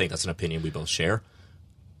Lakers. I think that's an opinion we both share.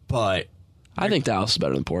 But I think Dallas is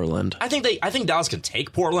better than Portland. I think Dallas can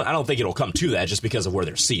take Portland. I don't think it'll come to that just because of where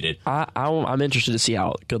they're seated. I'm interested to see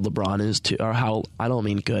how good LeBron is too, or how, I don't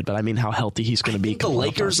mean good, but I mean how healthy he's going to be. The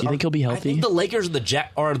Lakers. You think he'll be healthy? I think the Lakers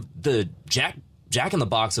are the jack in the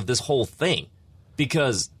box of this whole thing,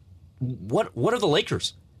 because what are the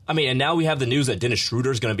Lakers? I mean, and now we have the news that Dennis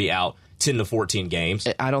Schroeder is going to be out 10 to 14 games.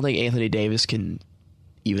 I don't think Anthony Davis can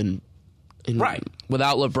even right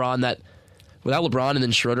without LeBron. Without LeBron and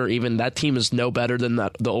then Schroeder, even that team is no better than the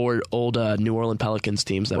old New Orleans Pelicans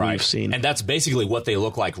teams that we've seen. And that's basically what they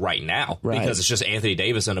look like right now, because it's just Anthony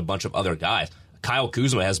Davis and a bunch of other guys. Kyle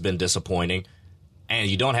Kuzma has been disappointing, and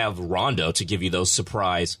you don't have Rondo to give you those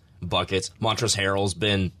surprise buckets. Montrezl Harrell's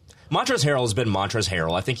been Montrezl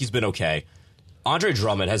Harrell. I think he's been okay. Andre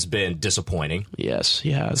Drummond has been disappointing. Yes,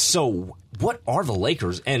 he has. So what are the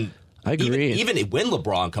Lakers? And I agree. Even when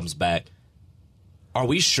LeBron comes back, are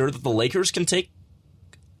we sure that the Lakers can take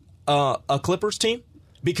a Clippers team?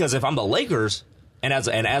 Because if I'm the Lakers, and as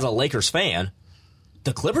a Lakers fan,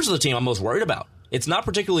 the Clippers are the team I'm most worried about. It's not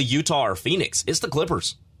particularly Utah or Phoenix. It's the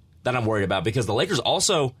Clippers that I'm worried about, because the Lakers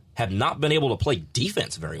also have not been able to play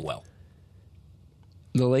defense very well.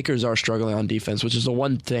 The Lakers are struggling on defense, which is the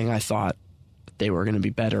one thing I thought they were going to be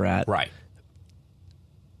better at. Right.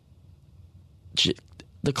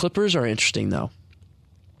 The Clippers are interesting, though,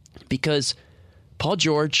 because Paul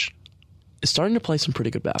George is starting to play some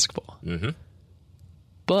pretty good basketball. Mm-hmm.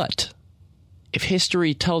 But if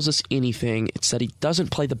history tells us anything, it's that he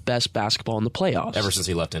doesn't play the best basketball in the playoffs. Ever since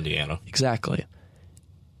he left Indiana. Exactly.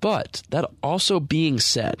 But that also being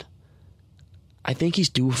said, I think he's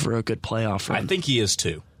due for a good playoff run. I think he is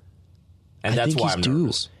too. And that's why I'm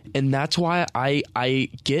nervous. And that's why I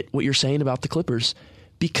get what you're saying about the Clippers,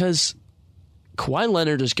 because Kawhi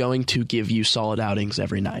Leonard is going to give you solid outings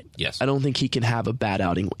every night. Yes. I don't think he can have a bad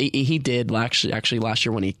outing. He did actually last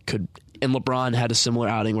year when he could, and LeBron had a similar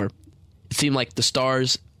outing where it seemed like the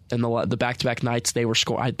Stars and the back-to-back nights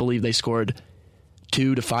I believe they scored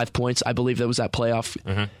 2 to 5 points. I believe that was that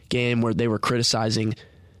playoff game where they were criticizing.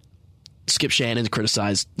 Skip Shannon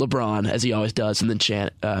criticized LeBron, as he always does, and then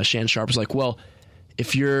Shannon Sharp was like, well,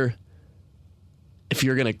 if you're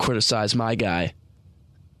going to criticize my guy,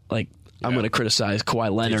 like, I'm going to criticize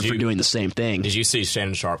Kawhi Leonard for doing the same thing. Did you see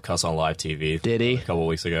Shannon Sharp cuss on live TV? Did he? A couple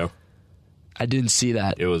weeks ago. I didn't see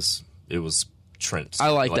that. It was Trent. I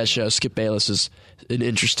like that show. Skip Bayless is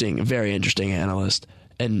an very interesting analyst,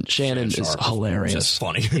 and Shannon is hilarious. Just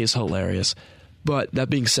funny. He's hilarious. But that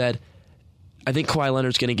being said, I think Kawhi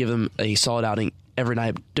Leonard's going to give him a solid outing every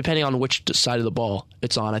night, depending on which side of the ball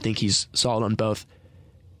it's on. I think he's solid on both.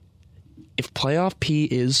 If playoff P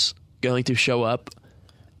is going to show up,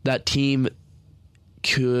 that team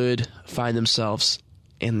could find themselves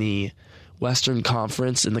in the Western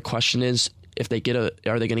Conference, and the question is, if they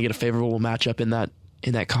are they going to get a favorable matchup in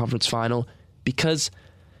that conference final? Because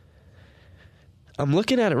I'm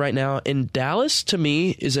looking at it right now, and Dallas, to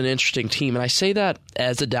me, is an interesting team. And I say that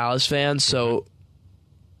as a Dallas fan, so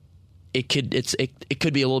it could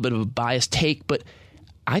be a little bit of a biased take, but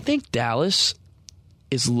I think Dallas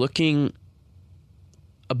is looking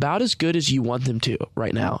about as good as you want them to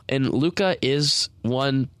right now. And Luka is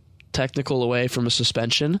one technical away from a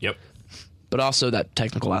suspension. Yep. But also that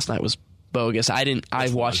technical last night was bogus. I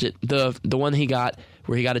watched it. The one he got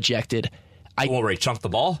where he got ejected. The one where he chunked the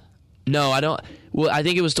ball? No, I don't. Well, I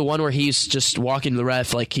think it was the one where he's just walking the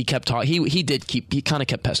ref, like he kept talking. He kind of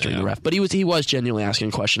kept pestering the ref, but he was genuinely asking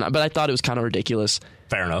a question. But I thought it was kind of ridiculous.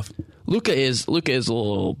 Fair enough. Luka is a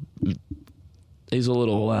little. He's a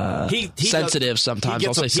little sensitive sometimes.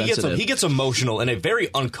 I'll say sensitive. He gets emotional in a very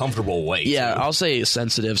uncomfortable way. Yeah, too. I'll say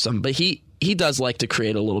sensitive. But he does like to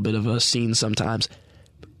create a little bit of a scene sometimes.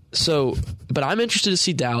 So, but I'm interested to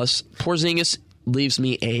see Dallas. Porzingis leaves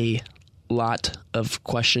me a lot of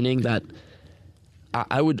questioning that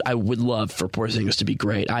I would love for Porzingis to be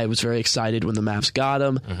great. I was very excited when the Mavs got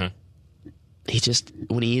him. Mm-hmm. He just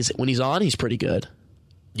when he's on, he's pretty good.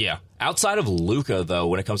 Yeah. Outside of Luka, though,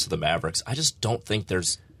 when it comes to the Mavericks, I just don't think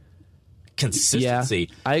there's consistency.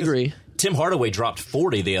 Yeah, I agree. Tim Hardaway dropped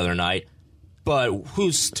 40 the other night, but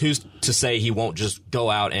who's to say he won't just go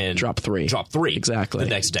out and drop three exactly the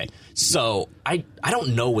next day? So I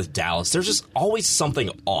don't know with Dallas. There's just always something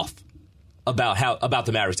off about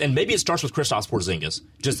the Mavericks, and maybe it starts with Kristaps Porzingis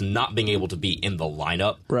just not being able to be in the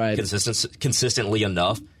lineup consistently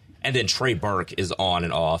enough, and then Trey Burke is on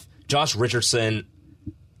and off. Josh Richardson,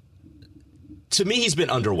 to me, he's been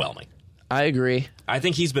underwhelming. I agree. I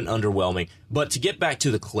think he's been underwhelming. But to get back to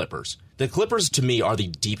the Clippers to me are the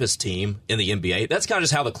deepest team in the NBA. That's kind of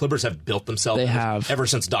just how the Clippers have built themselves. Ever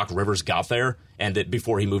since Doc Rivers got there and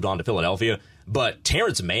before he moved on to Philadelphia. But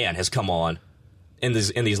Terrence Mann has come on in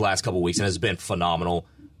these last couple weeks and has been phenomenal.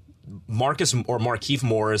 Markieff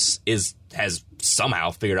Morris has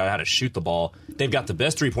somehow figured out how to shoot the ball. They've got the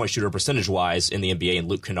best three-point shooter percentage-wise in the NBA in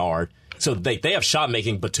Luke Kennard. So they have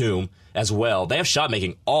shot-making Batum as well. They have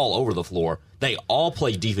shot-making all over the floor. They all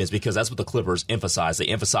play defense because that's what the Clippers emphasize. They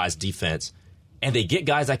emphasize defense. And they get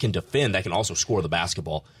guys that can defend, that can also score the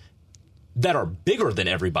basketball, that are bigger than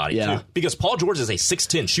everybody, too. Because Paul George is a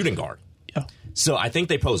 6'10 shooting guard. Yeah. So I think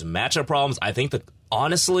they pose matchup problems. I think that,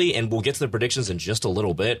 honestly, and we'll get to the predictions in just a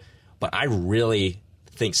little bit, but I really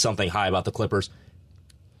think something high about the Clippers.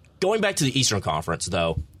 Going back to the Eastern Conference,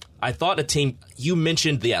 though, I thought a team, you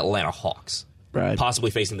mentioned the Atlanta Hawks, right,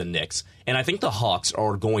 possibly facing the Knicks. And I think the Hawks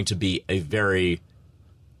are going to be a very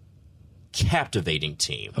captivating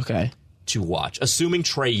team to watch, assuming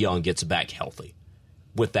Trae Young gets back healthy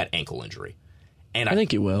with that ankle injury. And I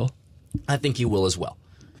think he will. I think he will as well.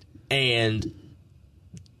 And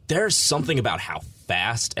there's something about how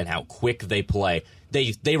fast and how quick they play.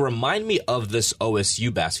 They remind me of this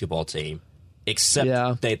OSU basketball team,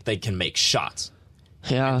 except that they can make shots.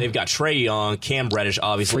 Yeah, and they've got Trae Young, Cam Reddish,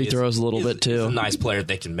 obviously. Free throws a little bit, too. He's a nice player.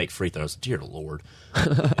 They can make free throws. Dear Lord.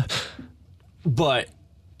 But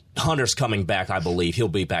Hunter's coming back, I believe. He'll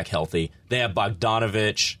be back healthy. They have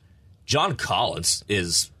Bogdanovich. John Collins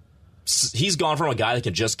he's gone from a guy that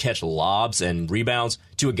can just catch lobs and rebounds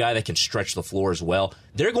to a guy that can stretch the floor as well.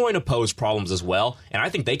 They're going to pose problems as well, and I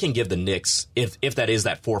think they can give the Knicks, if that is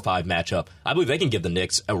that 4-5 matchup, I believe they can give the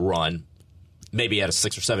Knicks a run, maybe at a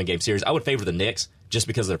 6 or 7 game series. I would favor the Knicks just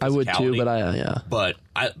because of their physicality. I would too,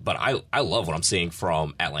 but I love what I'm seeing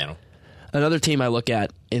from Atlanta. Another team I look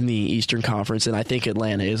at in the Eastern Conference, and I think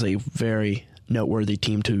Atlanta is a very noteworthy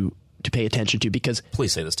team to pay attention to because...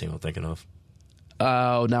 Please say this team I'm thinking of.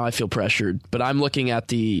 Oh, now I feel pressured. But I'm looking at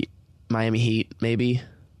the Miami Heat, maybe.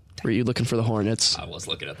 Were you looking for the Hornets? I was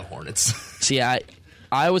looking at the Hornets. See,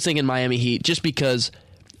 I was thinking Miami Heat just because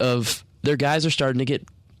of their guys are starting to get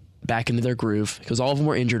back into their groove because all of them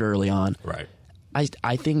were injured early on. Right.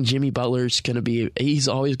 I think Jimmy Butler's going to he's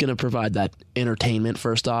always going to provide that entertainment,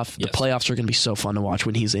 first off. The playoffs are going to be so fun to watch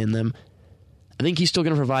when he's in them. I think he's still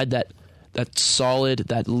going to provide that solid,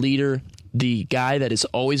 that leader, the guy that is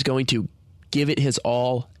always going to give it his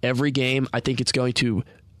all every game. I think it's going to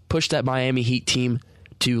push that Miami Heat team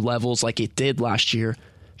to levels like it did last year.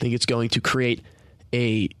 I think it's going to create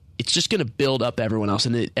it's just going to build up everyone else,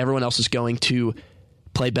 and everyone else is going to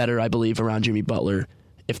play better, I believe, around Jimmy Butler.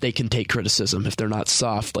 If they can take criticism, if they're not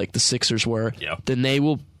soft like the Sixers were, then they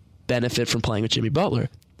will benefit from playing with Jimmy Butler.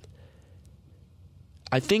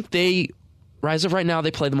 I think as of right now,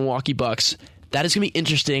 they play the Milwaukee Bucks. That is going to be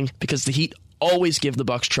interesting because the Heat always give the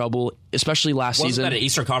Bucks trouble, especially last season. Wasn't that an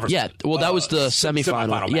Eastern Conference? Yeah, well, that was the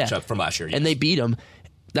semifinal matchup from last year. Yes. And they beat them.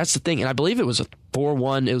 That's the thing. And I believe it was a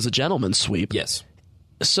 4-1. It was a gentleman's sweep. Yes.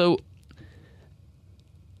 So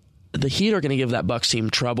the Heat are going to give that Bucks team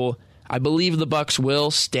trouble. I believe the Bucks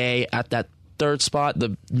will stay at that third spot.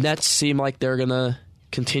 The Nets seem like they're going to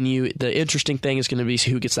continue. The interesting thing is going to be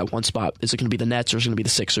who gets that one spot. Is it going to be the Nets or is it going to be the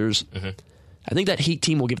Sixers? Mm-hmm. I think that Heat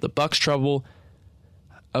team will give the Bucks trouble.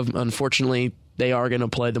 Unfortunately, they are going to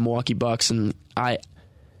play the Milwaukee Bucks, and I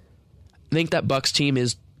think that Bucks team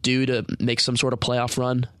is due to make some sort of playoff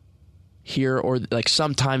run here or like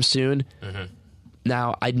sometime soon. Mm-hmm.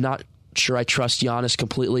 Now, I'm not sure I trust Giannis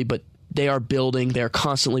completely, but they are building. They're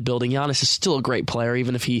constantly building. Giannis is still a great player,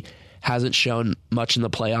 even if he hasn't shown much in the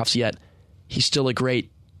playoffs yet. He's still a great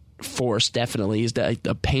force, definitely. He's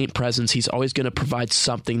a paint presence. He's always going to provide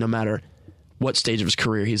something no matter what stage of his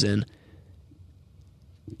career he's in.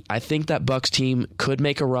 I think that Bucks team could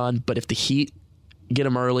make a run, but if the Heat get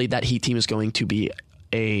him early, that Heat team is going to be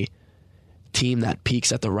a team that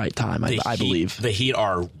peaks at the right time, I believe. The Heat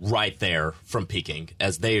are right there from peaking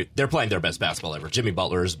as they're playing their best basketball ever. Jimmy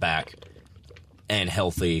Butler is back and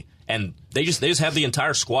healthy, and they just have the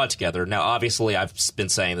entire squad together. Now, obviously, I've been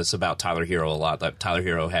saying this about Tyler Hero a lot, that Tyler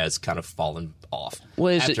Hero has kind of fallen off.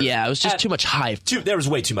 Well, it was just too much hype. There was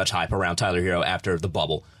way too much hype around Tyler Hero after the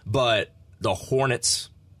bubble, but the Hornets...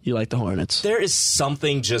 You like the Hornets? There is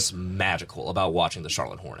something just magical about watching the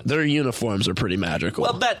Charlotte Hornets. Their uniforms are pretty magical.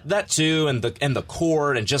 Well, that too, and the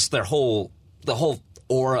court, and just the whole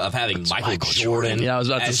aura of having Michael Jordan. Yeah, I was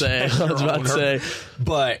about to say.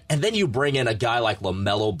 But and then you bring in a guy like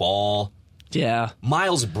LaMelo Ball. Yeah,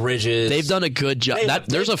 Miles Bridges. They've done a good job.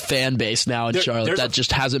 There's a fan base now in Charlotte that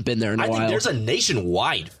just hasn't been there in a while. I think there's a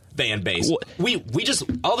nationwide fan base. We just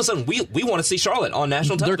all of a sudden we want to see Charlotte on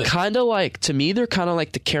national television. They're kind of like, to me, they're kind of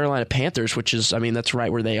like the Carolina Panthers, which is, I mean, that's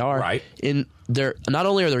right where they are. Right. Not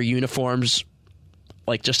only are their uniforms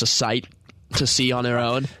like just a sight to see on their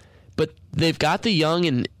own, but they've got the young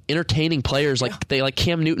and entertaining players. Like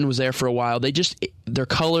Cam Newton was there for a while. Their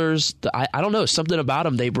colors, I don't know, something about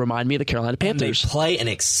them. They remind me of the Carolina Panthers. And they play an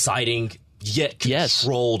exciting yet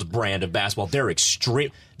controlled brand of basketball. They're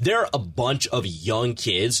extreme. They're a bunch of young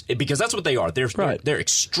kids, because that's what they are. They're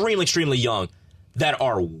extremely, extremely young that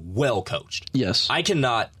are well coached. Yes. I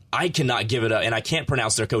cannot give it up, and I can't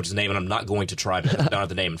pronounce their coach's name, and I'm not going to try because I don't have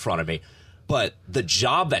the name in front of me. But the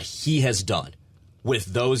job that he has done with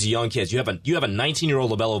those young kids, you have a 19-year-old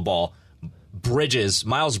LaMelo Ball.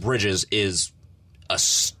 Miles Bridges is a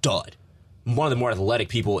stud, one of the more athletic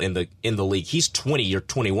people in the league. He's 20 or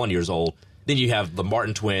 21 years old. Then you have the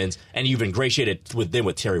Martin twins, and you've ingratiated with them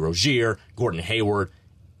with Terry Rozier, Gordon Hayward,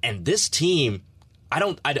 and this team. I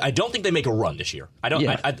don't think they make a run this year.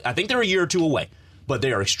 I think they're a year or two away, but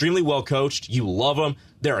they are extremely well coached. You love them.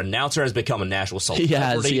 Their announcer has become a national celebrity.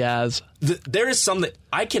 He has. There is something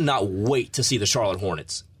I cannot wait to see the Charlotte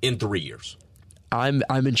Hornets in 3 years. I'm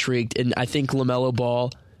intrigued, and I think LaMelo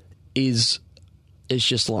Ball is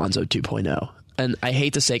just Lonzo 2.0. And I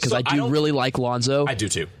hate to say, because I do really like Lonzo. I do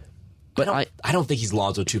too. But I don't think he's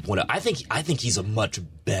Lonzo 2.0. I think he's a much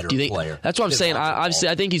better player. That's what I'm saying. Obviously,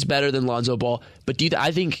 I think he's better than Lonzo Ball. But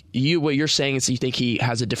what you're saying is you think he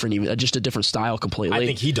has a different style completely. I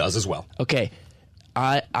think he does as well. Okay,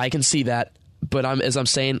 I can see that. But as I'm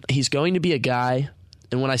saying, he's going to be a guy.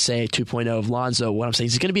 And when I say 2.0 of Lonzo, what I'm saying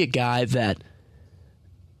is he's going to be a guy that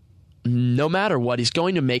no matter what, he's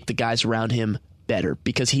going to make the guys around him better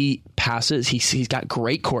because he passes. He's got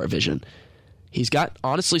great court vision. He's got,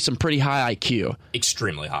 honestly, some pretty high IQ.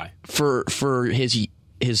 Extremely high. For his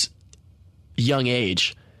young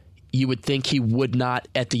age, you would think he would not,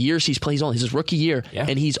 at the years he's played, he's his rookie year,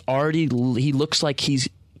 and he looks like he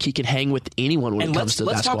can hang with anyone when it comes to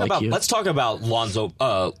basketball IQ. Let's talk about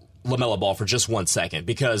LaMelo Ball for just 1 second,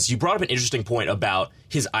 because you brought up an interesting point about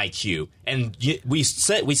his IQ. And we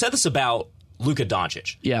said this about Luka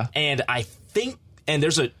Doncic. Yeah. And I think... And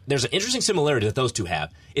there's an interesting similarity that those two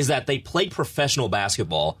have, is that they played professional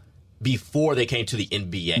basketball before they came to the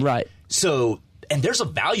NBA. Right. So, and there's a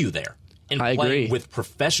value there in playing with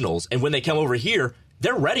professionals. And when they come over here,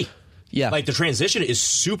 they're ready. Yeah. Like, the transition is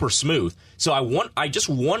super smooth. So I just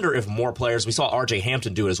wonder if more players, we saw R.J.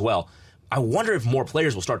 Hampton do it as well. I wonder if more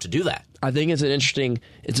players will start to do that. I think it's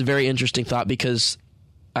a very interesting thought, because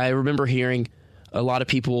I remember hearing a lot of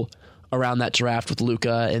people around that draft with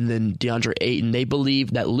Luka and then DeAndre Ayton, they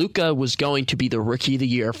believed that Luka was going to be the rookie of the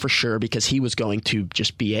year for sure, because he was going to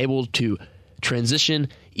just be able to transition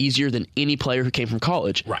easier than any player who came from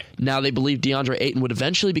college. Right. Now they believe DeAndre Ayton would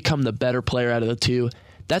eventually become the better player out of the two.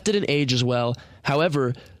 That didn't age as well.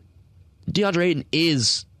 However, DeAndre Ayton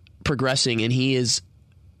is progressing, and he is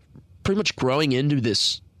pretty much growing into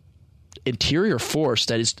this interior force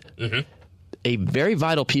that is a very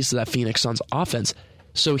vital piece of that Phoenix Suns offense.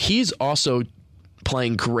 So he's also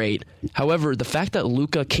playing great. However, the fact that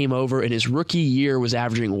Luka came over in his rookie year was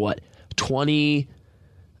averaging 20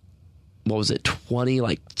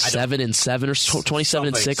 like 7 and 7 or 27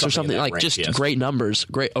 and 6 or something like range, just yes. Great numbers,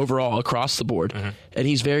 great overall across the board. Mm-hmm. And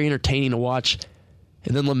he's very entertaining to watch.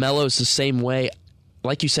 And then LaMelo is the same way.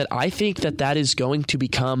 Like you said, I think that is going to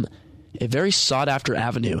become a very sought after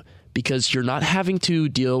avenue because you're not having to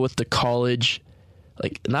deal with the college.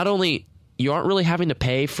 Like, not only you aren't really having to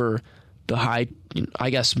pay for the high, I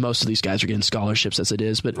guess most of these guys are getting scholarships as it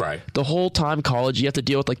is, but right. The whole time college, you have to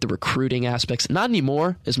deal with like the recruiting aspects. Not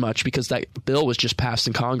anymore as much because that bill was just passed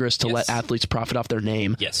in Congress to let athletes profit off their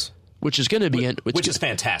name. Yes. Which is going to be... Which is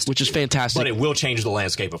fantastic. Which is fantastic. But it will change the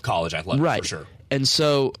landscape of college athletics right. for sure. And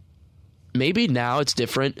so maybe now it's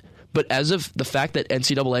different, but as of the fact that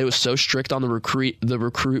NCAA was so strict on the recruiting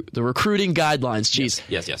guidelines,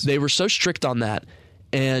 yes. They were so strict on that.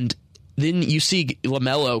 And then you see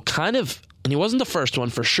LaMelo kind of, and he wasn't the first one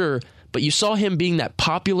for sure, but you saw him being that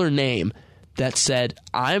popular name that said,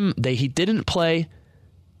 he didn't play.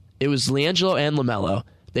 It was LiAngelo and LaMelo.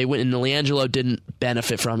 They went, and LiAngelo didn't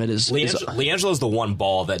benefit from it. LiAngelo's the one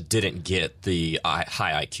ball that didn't get the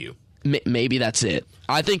high IQ. Maybe that's it.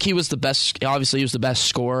 I think he was the best. Obviously, he was the best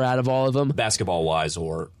scorer out of all of them, basketball-wise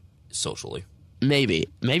or socially. Maybe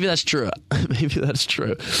that's true. Maybe that's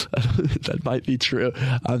true. That might be true.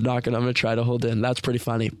 I'm gonna try to hold in. That's pretty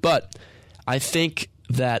funny. But I think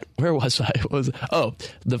that where was I?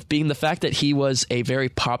 The fact that he was a very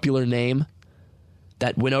popular name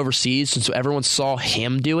that went overseas, and so everyone saw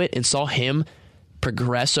him do it and saw him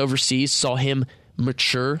progress overseas, saw him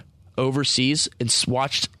mature overseas, and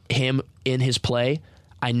watched him in his play.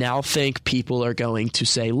 I now think people are going to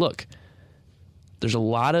say, look, there's a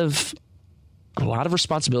lot of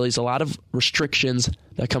responsibilities, a lot of restrictions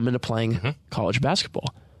that come into playing college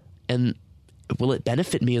basketball. And will it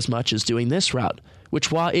benefit me as much as doing this route?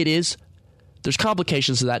 Which, while it is, there's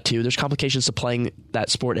complications to that too. There's complications to playing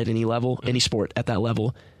that sport at any level, any sport at that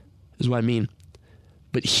level, is what I mean.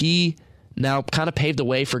 But he now kind of paved the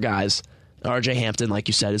way for guys. RJ Hampton, like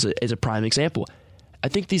you said, is a prime example. I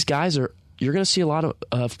think these guys you're going to see a lot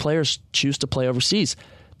of players choose to play overseas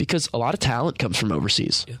because a lot of talent comes from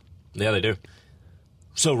overseas. Yeah, they do.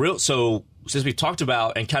 So since we've talked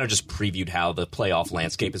about and kind of just previewed how the playoff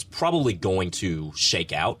landscape is probably going to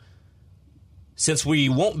shake out, since we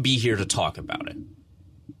won't be here to talk about it,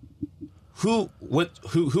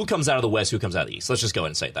 who comes out of the West, who comes out of the East? Let's just go ahead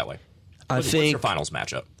and say it that way. What's your finals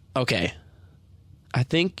matchup? Okay. I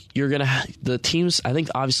think you're going to the teams. I think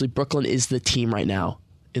obviously Brooklyn is the team right now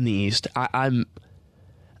in the East. I'm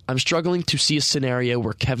struggling to see a scenario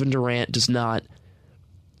where Kevin Durant does not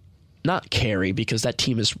carry because that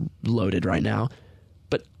team is loaded right now,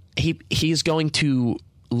 but he's going to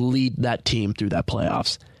lead that team through that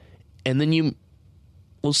playoffs. And then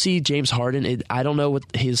we'll see James Harden. I don't know what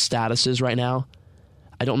his status is right now.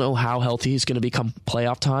 I don't know how healthy he's going to become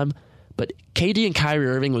playoff time, but KD and Kyrie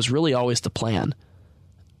Irving was really always the plan.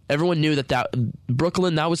 Everyone knew that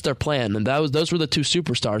Brooklyn, that was their plan, and those were the two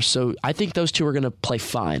superstars. So I think those two are going to play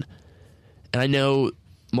fine. And I know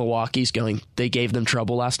Milwaukee's they gave them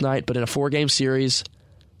trouble last night, but in a 4-game series,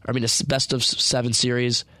 a best of 7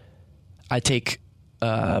 series, I take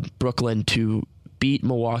Brooklyn to beat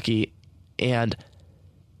Milwaukee, and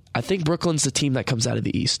I think Brooklyn's the team that comes out of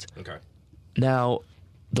the East. Okay. Now,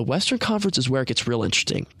 the Western Conference is where it gets real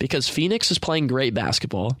interesting because Phoenix is playing great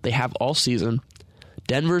basketball. They have all season.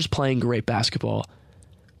 Denver's playing great basketball.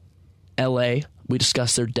 LA, we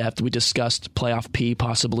discussed their depth. We discussed playoff P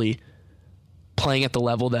possibly playing at the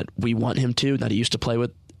level that we want him to, that he used to play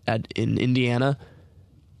with in Indiana.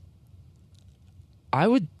 I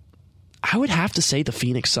would have to say the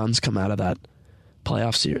Phoenix Suns come out of that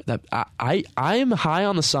playoff series. That I am high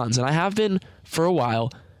on the Suns, and I have been for a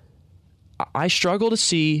while. I struggle to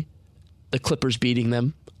see the Clippers beating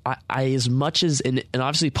them. I as much as and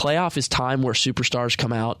obviously playoff is time where superstars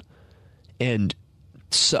come out and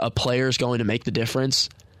a player is going to make the difference.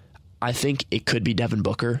 I think it could be Devin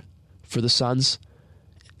Booker for the Suns,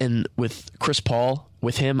 and with Chris Paul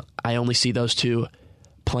with him, I only see those two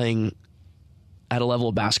playing at a level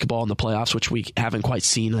of basketball in the playoffs, which we haven't quite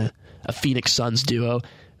seen a Phoenix Suns duo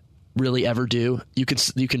really ever do. You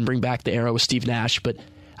can bring back the era with Steve Nash, but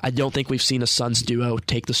I don't think we've seen a Suns duo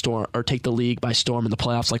take the league by storm in the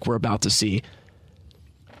playoffs like we're about to see.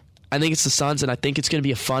 I think it's the Suns, and I think it's going to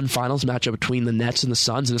be a fun finals matchup between the Nets and the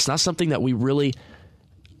Suns, and it's not something that we really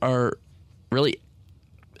are really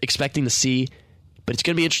expecting to see, but it's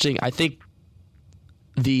going to be interesting. I think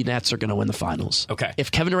the Nets are going to win the finals. Okay.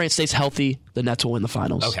 If Kevin Durant stays healthy, the Nets will win the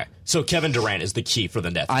finals. Okay. So Kevin Durant is the key for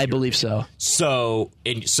the Nets. I believe so. So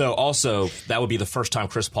also, that would be the first time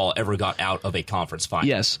Chris Paul ever got out of a conference final.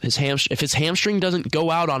 Yes. If his hamstring doesn't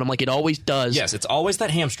go out on him like it always does. Yes, it's always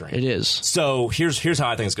that hamstring. It is. So here's how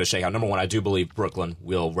I think it's going to shake out. Number one, I do believe Brooklyn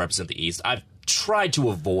will represent the East. I've tried to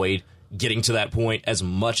avoid getting to that point as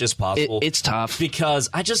much as possible. It's tough. Because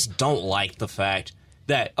I just don't like the fact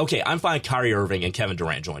that, okay, I'm fine Kyrie Irving and Kevin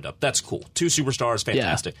Durant joined up. That's cool. Two superstars,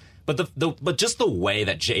 fantastic. Yeah. But just the way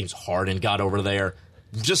that James Harden got over there,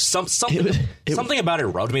 just something about it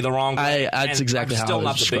rubbed me the wrong way. That's exactly how I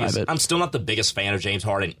would describe it. I'm still not the biggest fan of James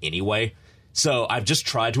Harden anyway. So I've just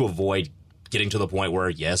tried to avoid getting to the point where,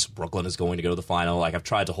 yes, Brooklyn is going to go to the final. Like, I've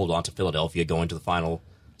tried to hold on to Philadelphia going to the final.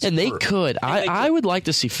 And they could. I would like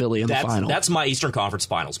to see Philly in the final. That's my Eastern Conference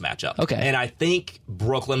Finals matchup. Okay. And I think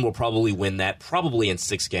Brooklyn will probably win that, probably in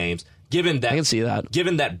 6 games. Given that, I can see that.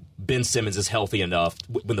 Given that Ben Simmons is healthy enough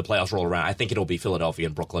when the playoffs roll around, I think it'll be Philadelphia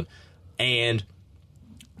and Brooklyn. And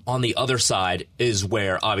on the other side is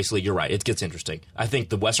where, obviously, you're right, it gets interesting. I think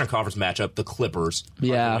the Western Conference matchup, the Clippers are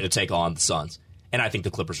going to take on the Suns. And I think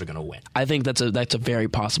the Clippers are going to win. I think that's a very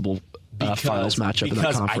possible finals matchup in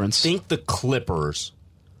that conference. I think the Clippers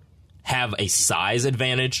have a size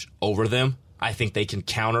advantage over them. I think they can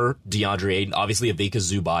counter DeAndre Ayton. Obviously, Ivica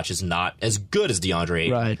Zubac is not as good as DeAndre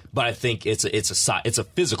Ayton, right? But I think it's a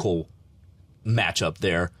physical matchup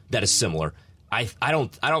there that is similar. I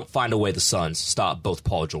don't find a way the Suns stop both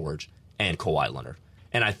Paul George and Kawhi Leonard,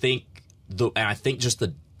 and I think just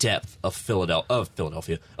the depth of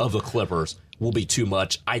Philadelphia of the Clippers will be too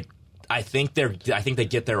much. I think they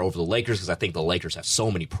get there over the Lakers because I think the Lakers have so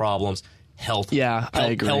many problems. Health, I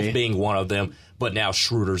agree. Health being one of them, but now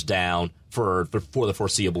Schroeder's down for the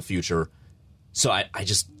foreseeable future. So I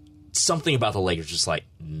just something about the Lakers just like,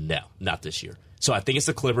 no, not this year. So I think it's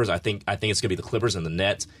the Clippers. I think it's going to be the Clippers and the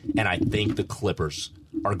Nets, and I think the Clippers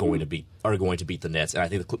are going to beat the Nets, and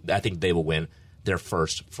I think they will win their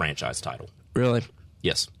first franchise title. Really?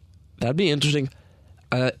 Yes. That'd be interesting.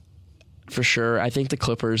 For sure. I think the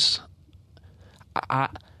Clippers. I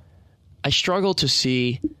struggle to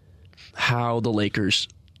see how the Lakers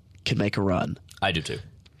can make a run. I do too.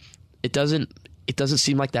 It doesn't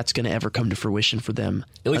seem like that's going to ever come to fruition for them.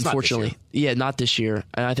 At least unfortunately. Not this year. Yeah, not this year.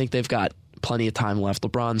 And I think they've got plenty of time left.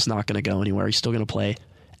 LeBron's not going to go anywhere. He's still going to play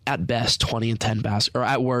at best 20 and 10 or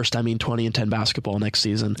at worst, 20 and 10 basketball next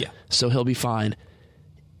season. Yeah. So he'll be fine.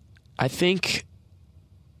 I think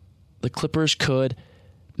the Clippers could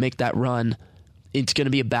make that run. It's going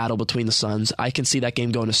to be a battle between the Suns. I can see that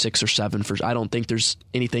game going to 6 or 7. I don't think there's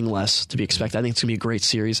anything less to be expected. I think it's going to be a great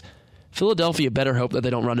series. Philadelphia better hope that they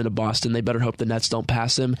don't run into Boston. They better hope the Nets don't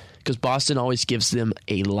pass them because Boston always gives them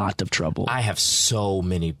a lot of trouble. I have so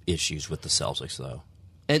many issues with the Celtics, though.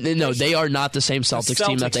 And no, they are not the same Celtics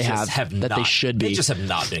team that they they should be. They just have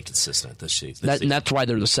not been consistent this season. And that's why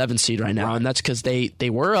they're the 7th seed right now, right. And that's because they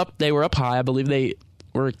were up high. I believe they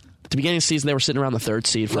were at the beginning of the season. They were sitting around the 3rd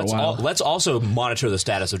seed for a while. Let's also monitor the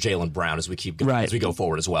status of Jaylen Brown as we keep going, as we go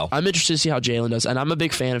forward as well. I'm interested to see how Jaylen does, and I'm a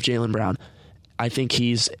big fan of Jaylen Brown. I think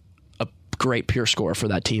he's a great pure scorer for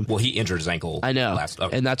that team. Well, he injured his ankle. I know,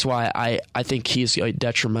 and that's why I think he's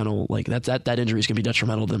detrimental. Like that injury is going to be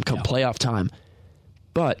detrimental to them come playoff time.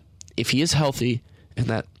 But if he is healthy and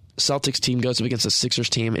that Celtics team goes up against the Sixers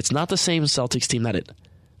team, it's not the same Celtics team that it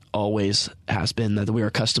always has been, that we were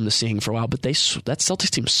accustomed to seeing for a while. But that Celtics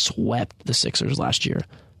team swept the Sixers last year.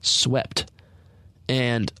 Swept.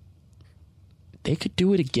 And they could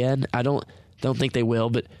do it again. I don't think they will,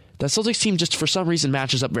 but that Celtics team just for some reason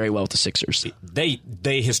matches up very well with the Sixers. They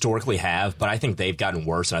historically have, but I think they've gotten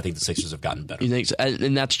worse, and I think the Sixers have gotten better. You think so?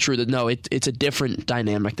 And that's true. It's a different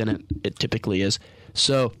dynamic than it typically is.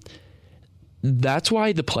 So that's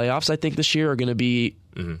why the playoffs, I think, this year are going to be,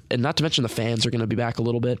 and not to mention the fans are going to be back a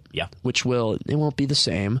little bit. Yeah. It won't be the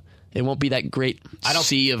same. It won't be that great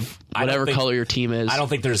sea of whatever color your team is. I don't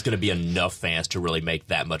think there's going to be enough fans to really make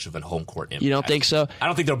that much of a home court impact. You don't think so? I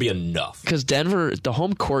don't think there'll be enough. Because the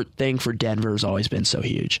home court thing for Denver has always been so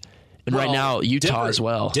huge. And right now, Utah as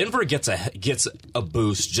well. Denver gets a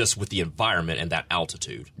boost just with the environment and that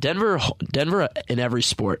altitude. Denver in every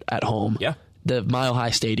sport at home. Yeah. The Mile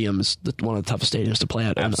High Stadium is one of the toughest stadiums to play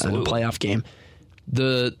at in a playoff game.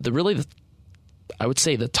 I would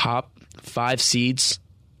say the top 5 seeds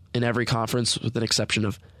in every conference, with an exception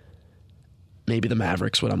of maybe the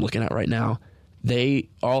Mavericks, what I'm looking at right now, they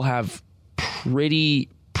all have pretty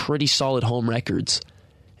solid home records.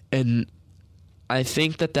 And I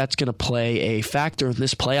think that's going to play a factor in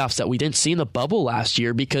this playoffs that we didn't see in the bubble last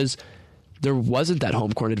year because there wasn't that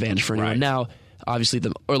home court advantage for anyone. Right. Now, obviously,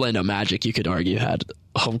 the Orlando Magic, you could argue, had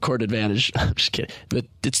home court advantage. I'm just kidding. But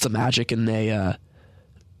it's the Magic, and they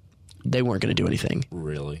weren't going to do anything.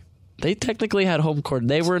 Really? They technically had home court.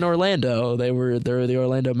 They were in Orlando. They're the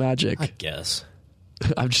Orlando Magic. I guess.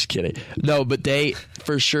 I'm just kidding. No, but they,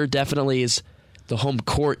 for sure, definitely is the home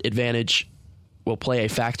court advantage will play a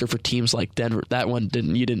factor for teams like Denver. That one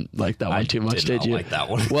you didn't like that one too much, did you? I did not like that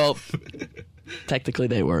one. Well, technically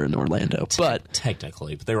they were in Orlando, but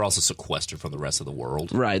technically, but they were also sequestered from the rest of the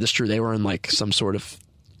world. Right, that's true. They were in like some sort of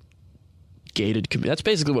gated community. That's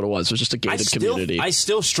basically what it was. It was just a gated community. I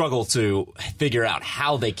still struggle to figure out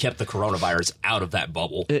how they kept the coronavirus out of that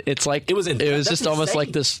bubble. It's like it was just almost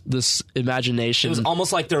like this imagination. It was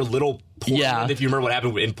almost like their little Portland, if you remember what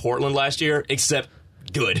happened in Portland last year, except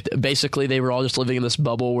good. Basically, they were all just living in this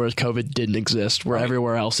bubble where COVID didn't exist, where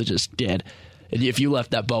everywhere else it just did. And if you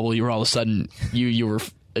left that bubble, you were all of a sudden you were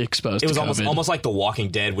exposed. It was to COVID. almost like The Walking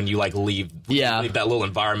Dead when you like leave that little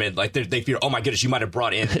environment. Like they fear, oh my goodness, you might have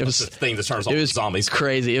brought in this thing that turns all the zombies.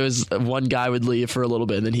 Crazy. It was one guy would leave for a little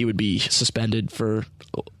bit, and then he would be suspended for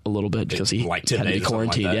a little bit because he like had to be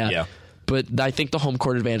quarantined. Like yeah. But I think the home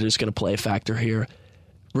court advantage is going to play a factor here.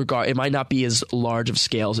 It might not be as large of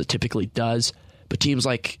scale as it typically does, but teams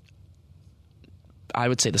like, I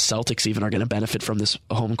would say the Celtics even are going to benefit from this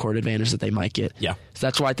home court advantage that they might get. Yeah. So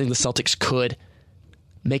that's why I think the Celtics could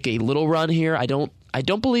make a little run here. I don't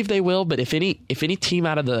believe they will, but if any team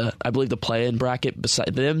out of the play-in bracket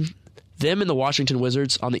beside them and the Washington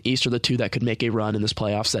Wizards on the East are the two that could make a run in this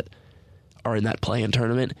playoffs that are in that play-in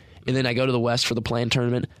tournament. And then I go to the West for the play-in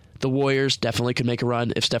tournament. The Warriors definitely could make a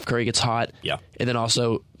run if Steph Curry gets hot. Yeah. And then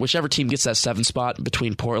also, whichever team gets that 7th spot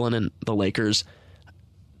between Portland and the Lakers,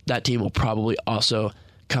 that team will probably also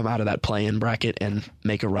come out of that play-in bracket and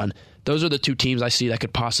make a run. Those are the two teams I see that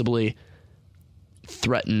could possibly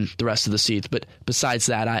threaten the rest of the seeds. But besides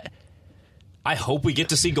that, I hope we get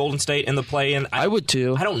to see Golden State in the play-in. I would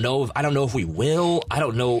too. I don't know if we will. I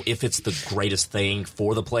don't know if it's the greatest thing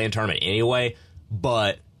for the play-in tournament anyway,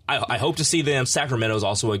 but I hope to see them. Sacramento is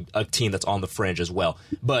also a team that's on the fringe as well.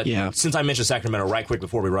 But since I mentioned Sacramento right quick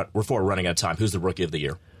before we're running out of time, who's the Rookie of the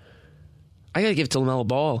Year? I got to give it to LaMelo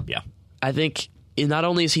Ball. Yeah. I think not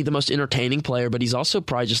only is he the most entertaining player, but he's also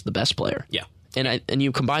probably just the best player. Yeah. And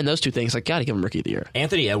you combine those two things, I got to give him Rookie of the Year.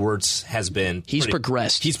 Anthony Edwards has been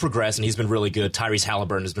progressed. He's progressed, and he's been really good. Tyrese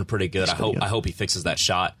Halliburton has been pretty good. I hope he fixes that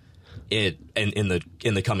shot in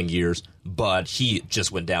the coming years. But he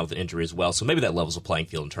just went down with an injury as well, so maybe that levels the playing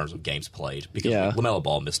field in terms of games played because LaMelo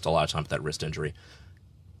Ball missed a lot of time with that wrist injury.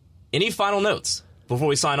 Any final notes before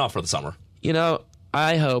we sign off for the summer?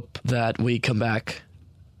 I hope that we come back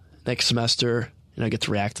next semester, get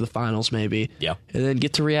to react to the finals maybe. Yeah. And then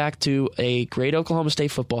get to react to a great Oklahoma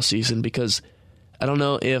State football season because I don't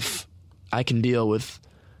know if I can deal with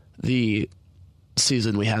the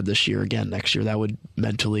season we had this year again next year. That would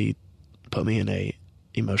mentally put me in a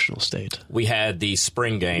emotional state. We had the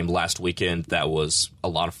spring game last weekend that was a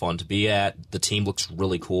lot of fun to be at. The team looks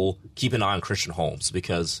really cool. Keep an eye on Christian Holmes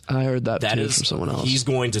because I heard that too from someone else. He's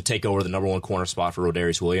going to take over the number 1 corner spot for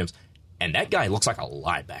Rodarius Williams, and that guy looks like a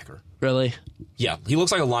linebacker. Really? Yeah, he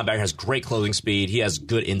looks like a linebacker, has great closing speed, he has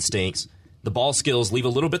good instincts. The ball skills leave a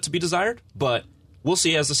little bit to be desired, but we'll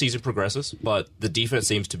see as the season progresses. But the defense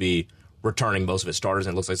seems to be returning most of its starters,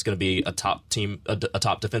 and it looks like it's going to be a top team, a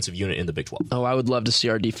top defensive unit in the Big 12. Oh, I would love to see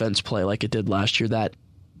our defense play like it did last year.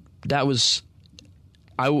 That was,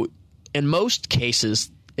 in most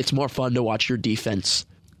cases, it's more fun to watch your defense.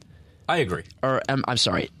 I agree. Or I'm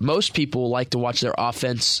sorry, most people like to watch their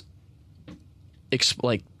offense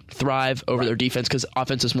thrive over their defense because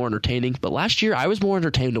offense is more entertaining. But last year, I was more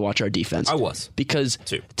entertained to watch our defense. I was. Because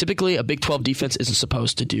typically a Big 12 defense isn't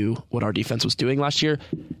supposed to do what our defense was doing last year.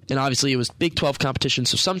 And obviously it was Big 12 competition,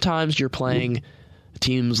 so sometimes you're playing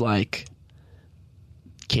teams like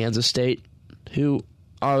Kansas State, who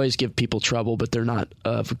always give people trouble, but they're not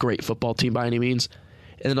a great football team by any means.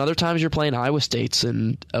 And then other times you're playing Iowa States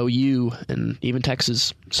and OU and even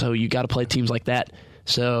Texas, so you got to play teams like that.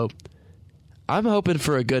 So I'm hoping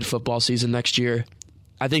for a good football season next year.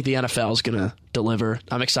 I think the NFL is going to deliver.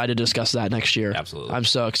 I'm excited to discuss that next year. Absolutely. I'm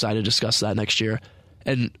so excited to discuss that next year.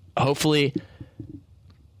 And hopefully,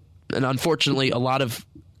 and unfortunately, a lot of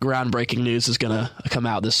groundbreaking news is going to come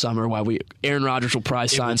out this summer while Aaron Rodgers will probably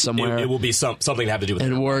sign somewhere. It will be something to have to do with it.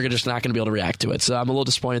 And we're just not going to be able to react to it. So I'm a little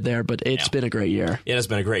disappointed there, but it's been a great year. It has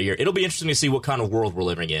been a great year. It'll be interesting to see what kind of world we're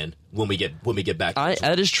living in when we get back.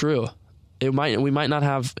 That is true. We might not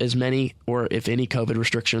have as many or if any COVID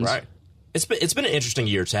restrictions. Right. It's been an interesting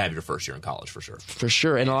year to have your first year in college for sure. For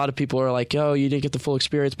sure. And a lot of people are like, "Oh, you didn't get the full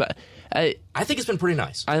experience," but I think it's been pretty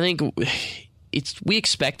nice. I think we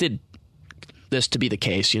expected this to be the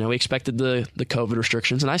case. We expected the COVID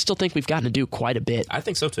restrictions, and I still think we've gotten to do quite a bit. I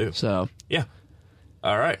think so, too. So, yeah.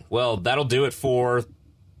 All right. Well, that'll do it for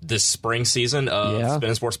this spring season of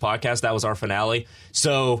Spin Sports Podcast. That was our finale.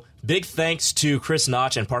 So big thanks to Chris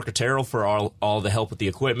Notch and Parker Terrell for all the help with the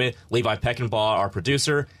equipment, Levi Peckenbaugh, our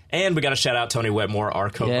producer, and we got to shout out Tony Wetmore, our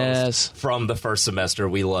co-host from the first semester.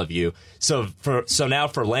 We love you. So now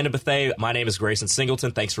for Landon Bethea, my name is Grayson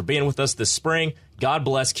Singleton. Thanks for being with us this spring. God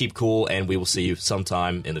bless, keep cool, and we will see you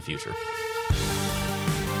sometime in the future.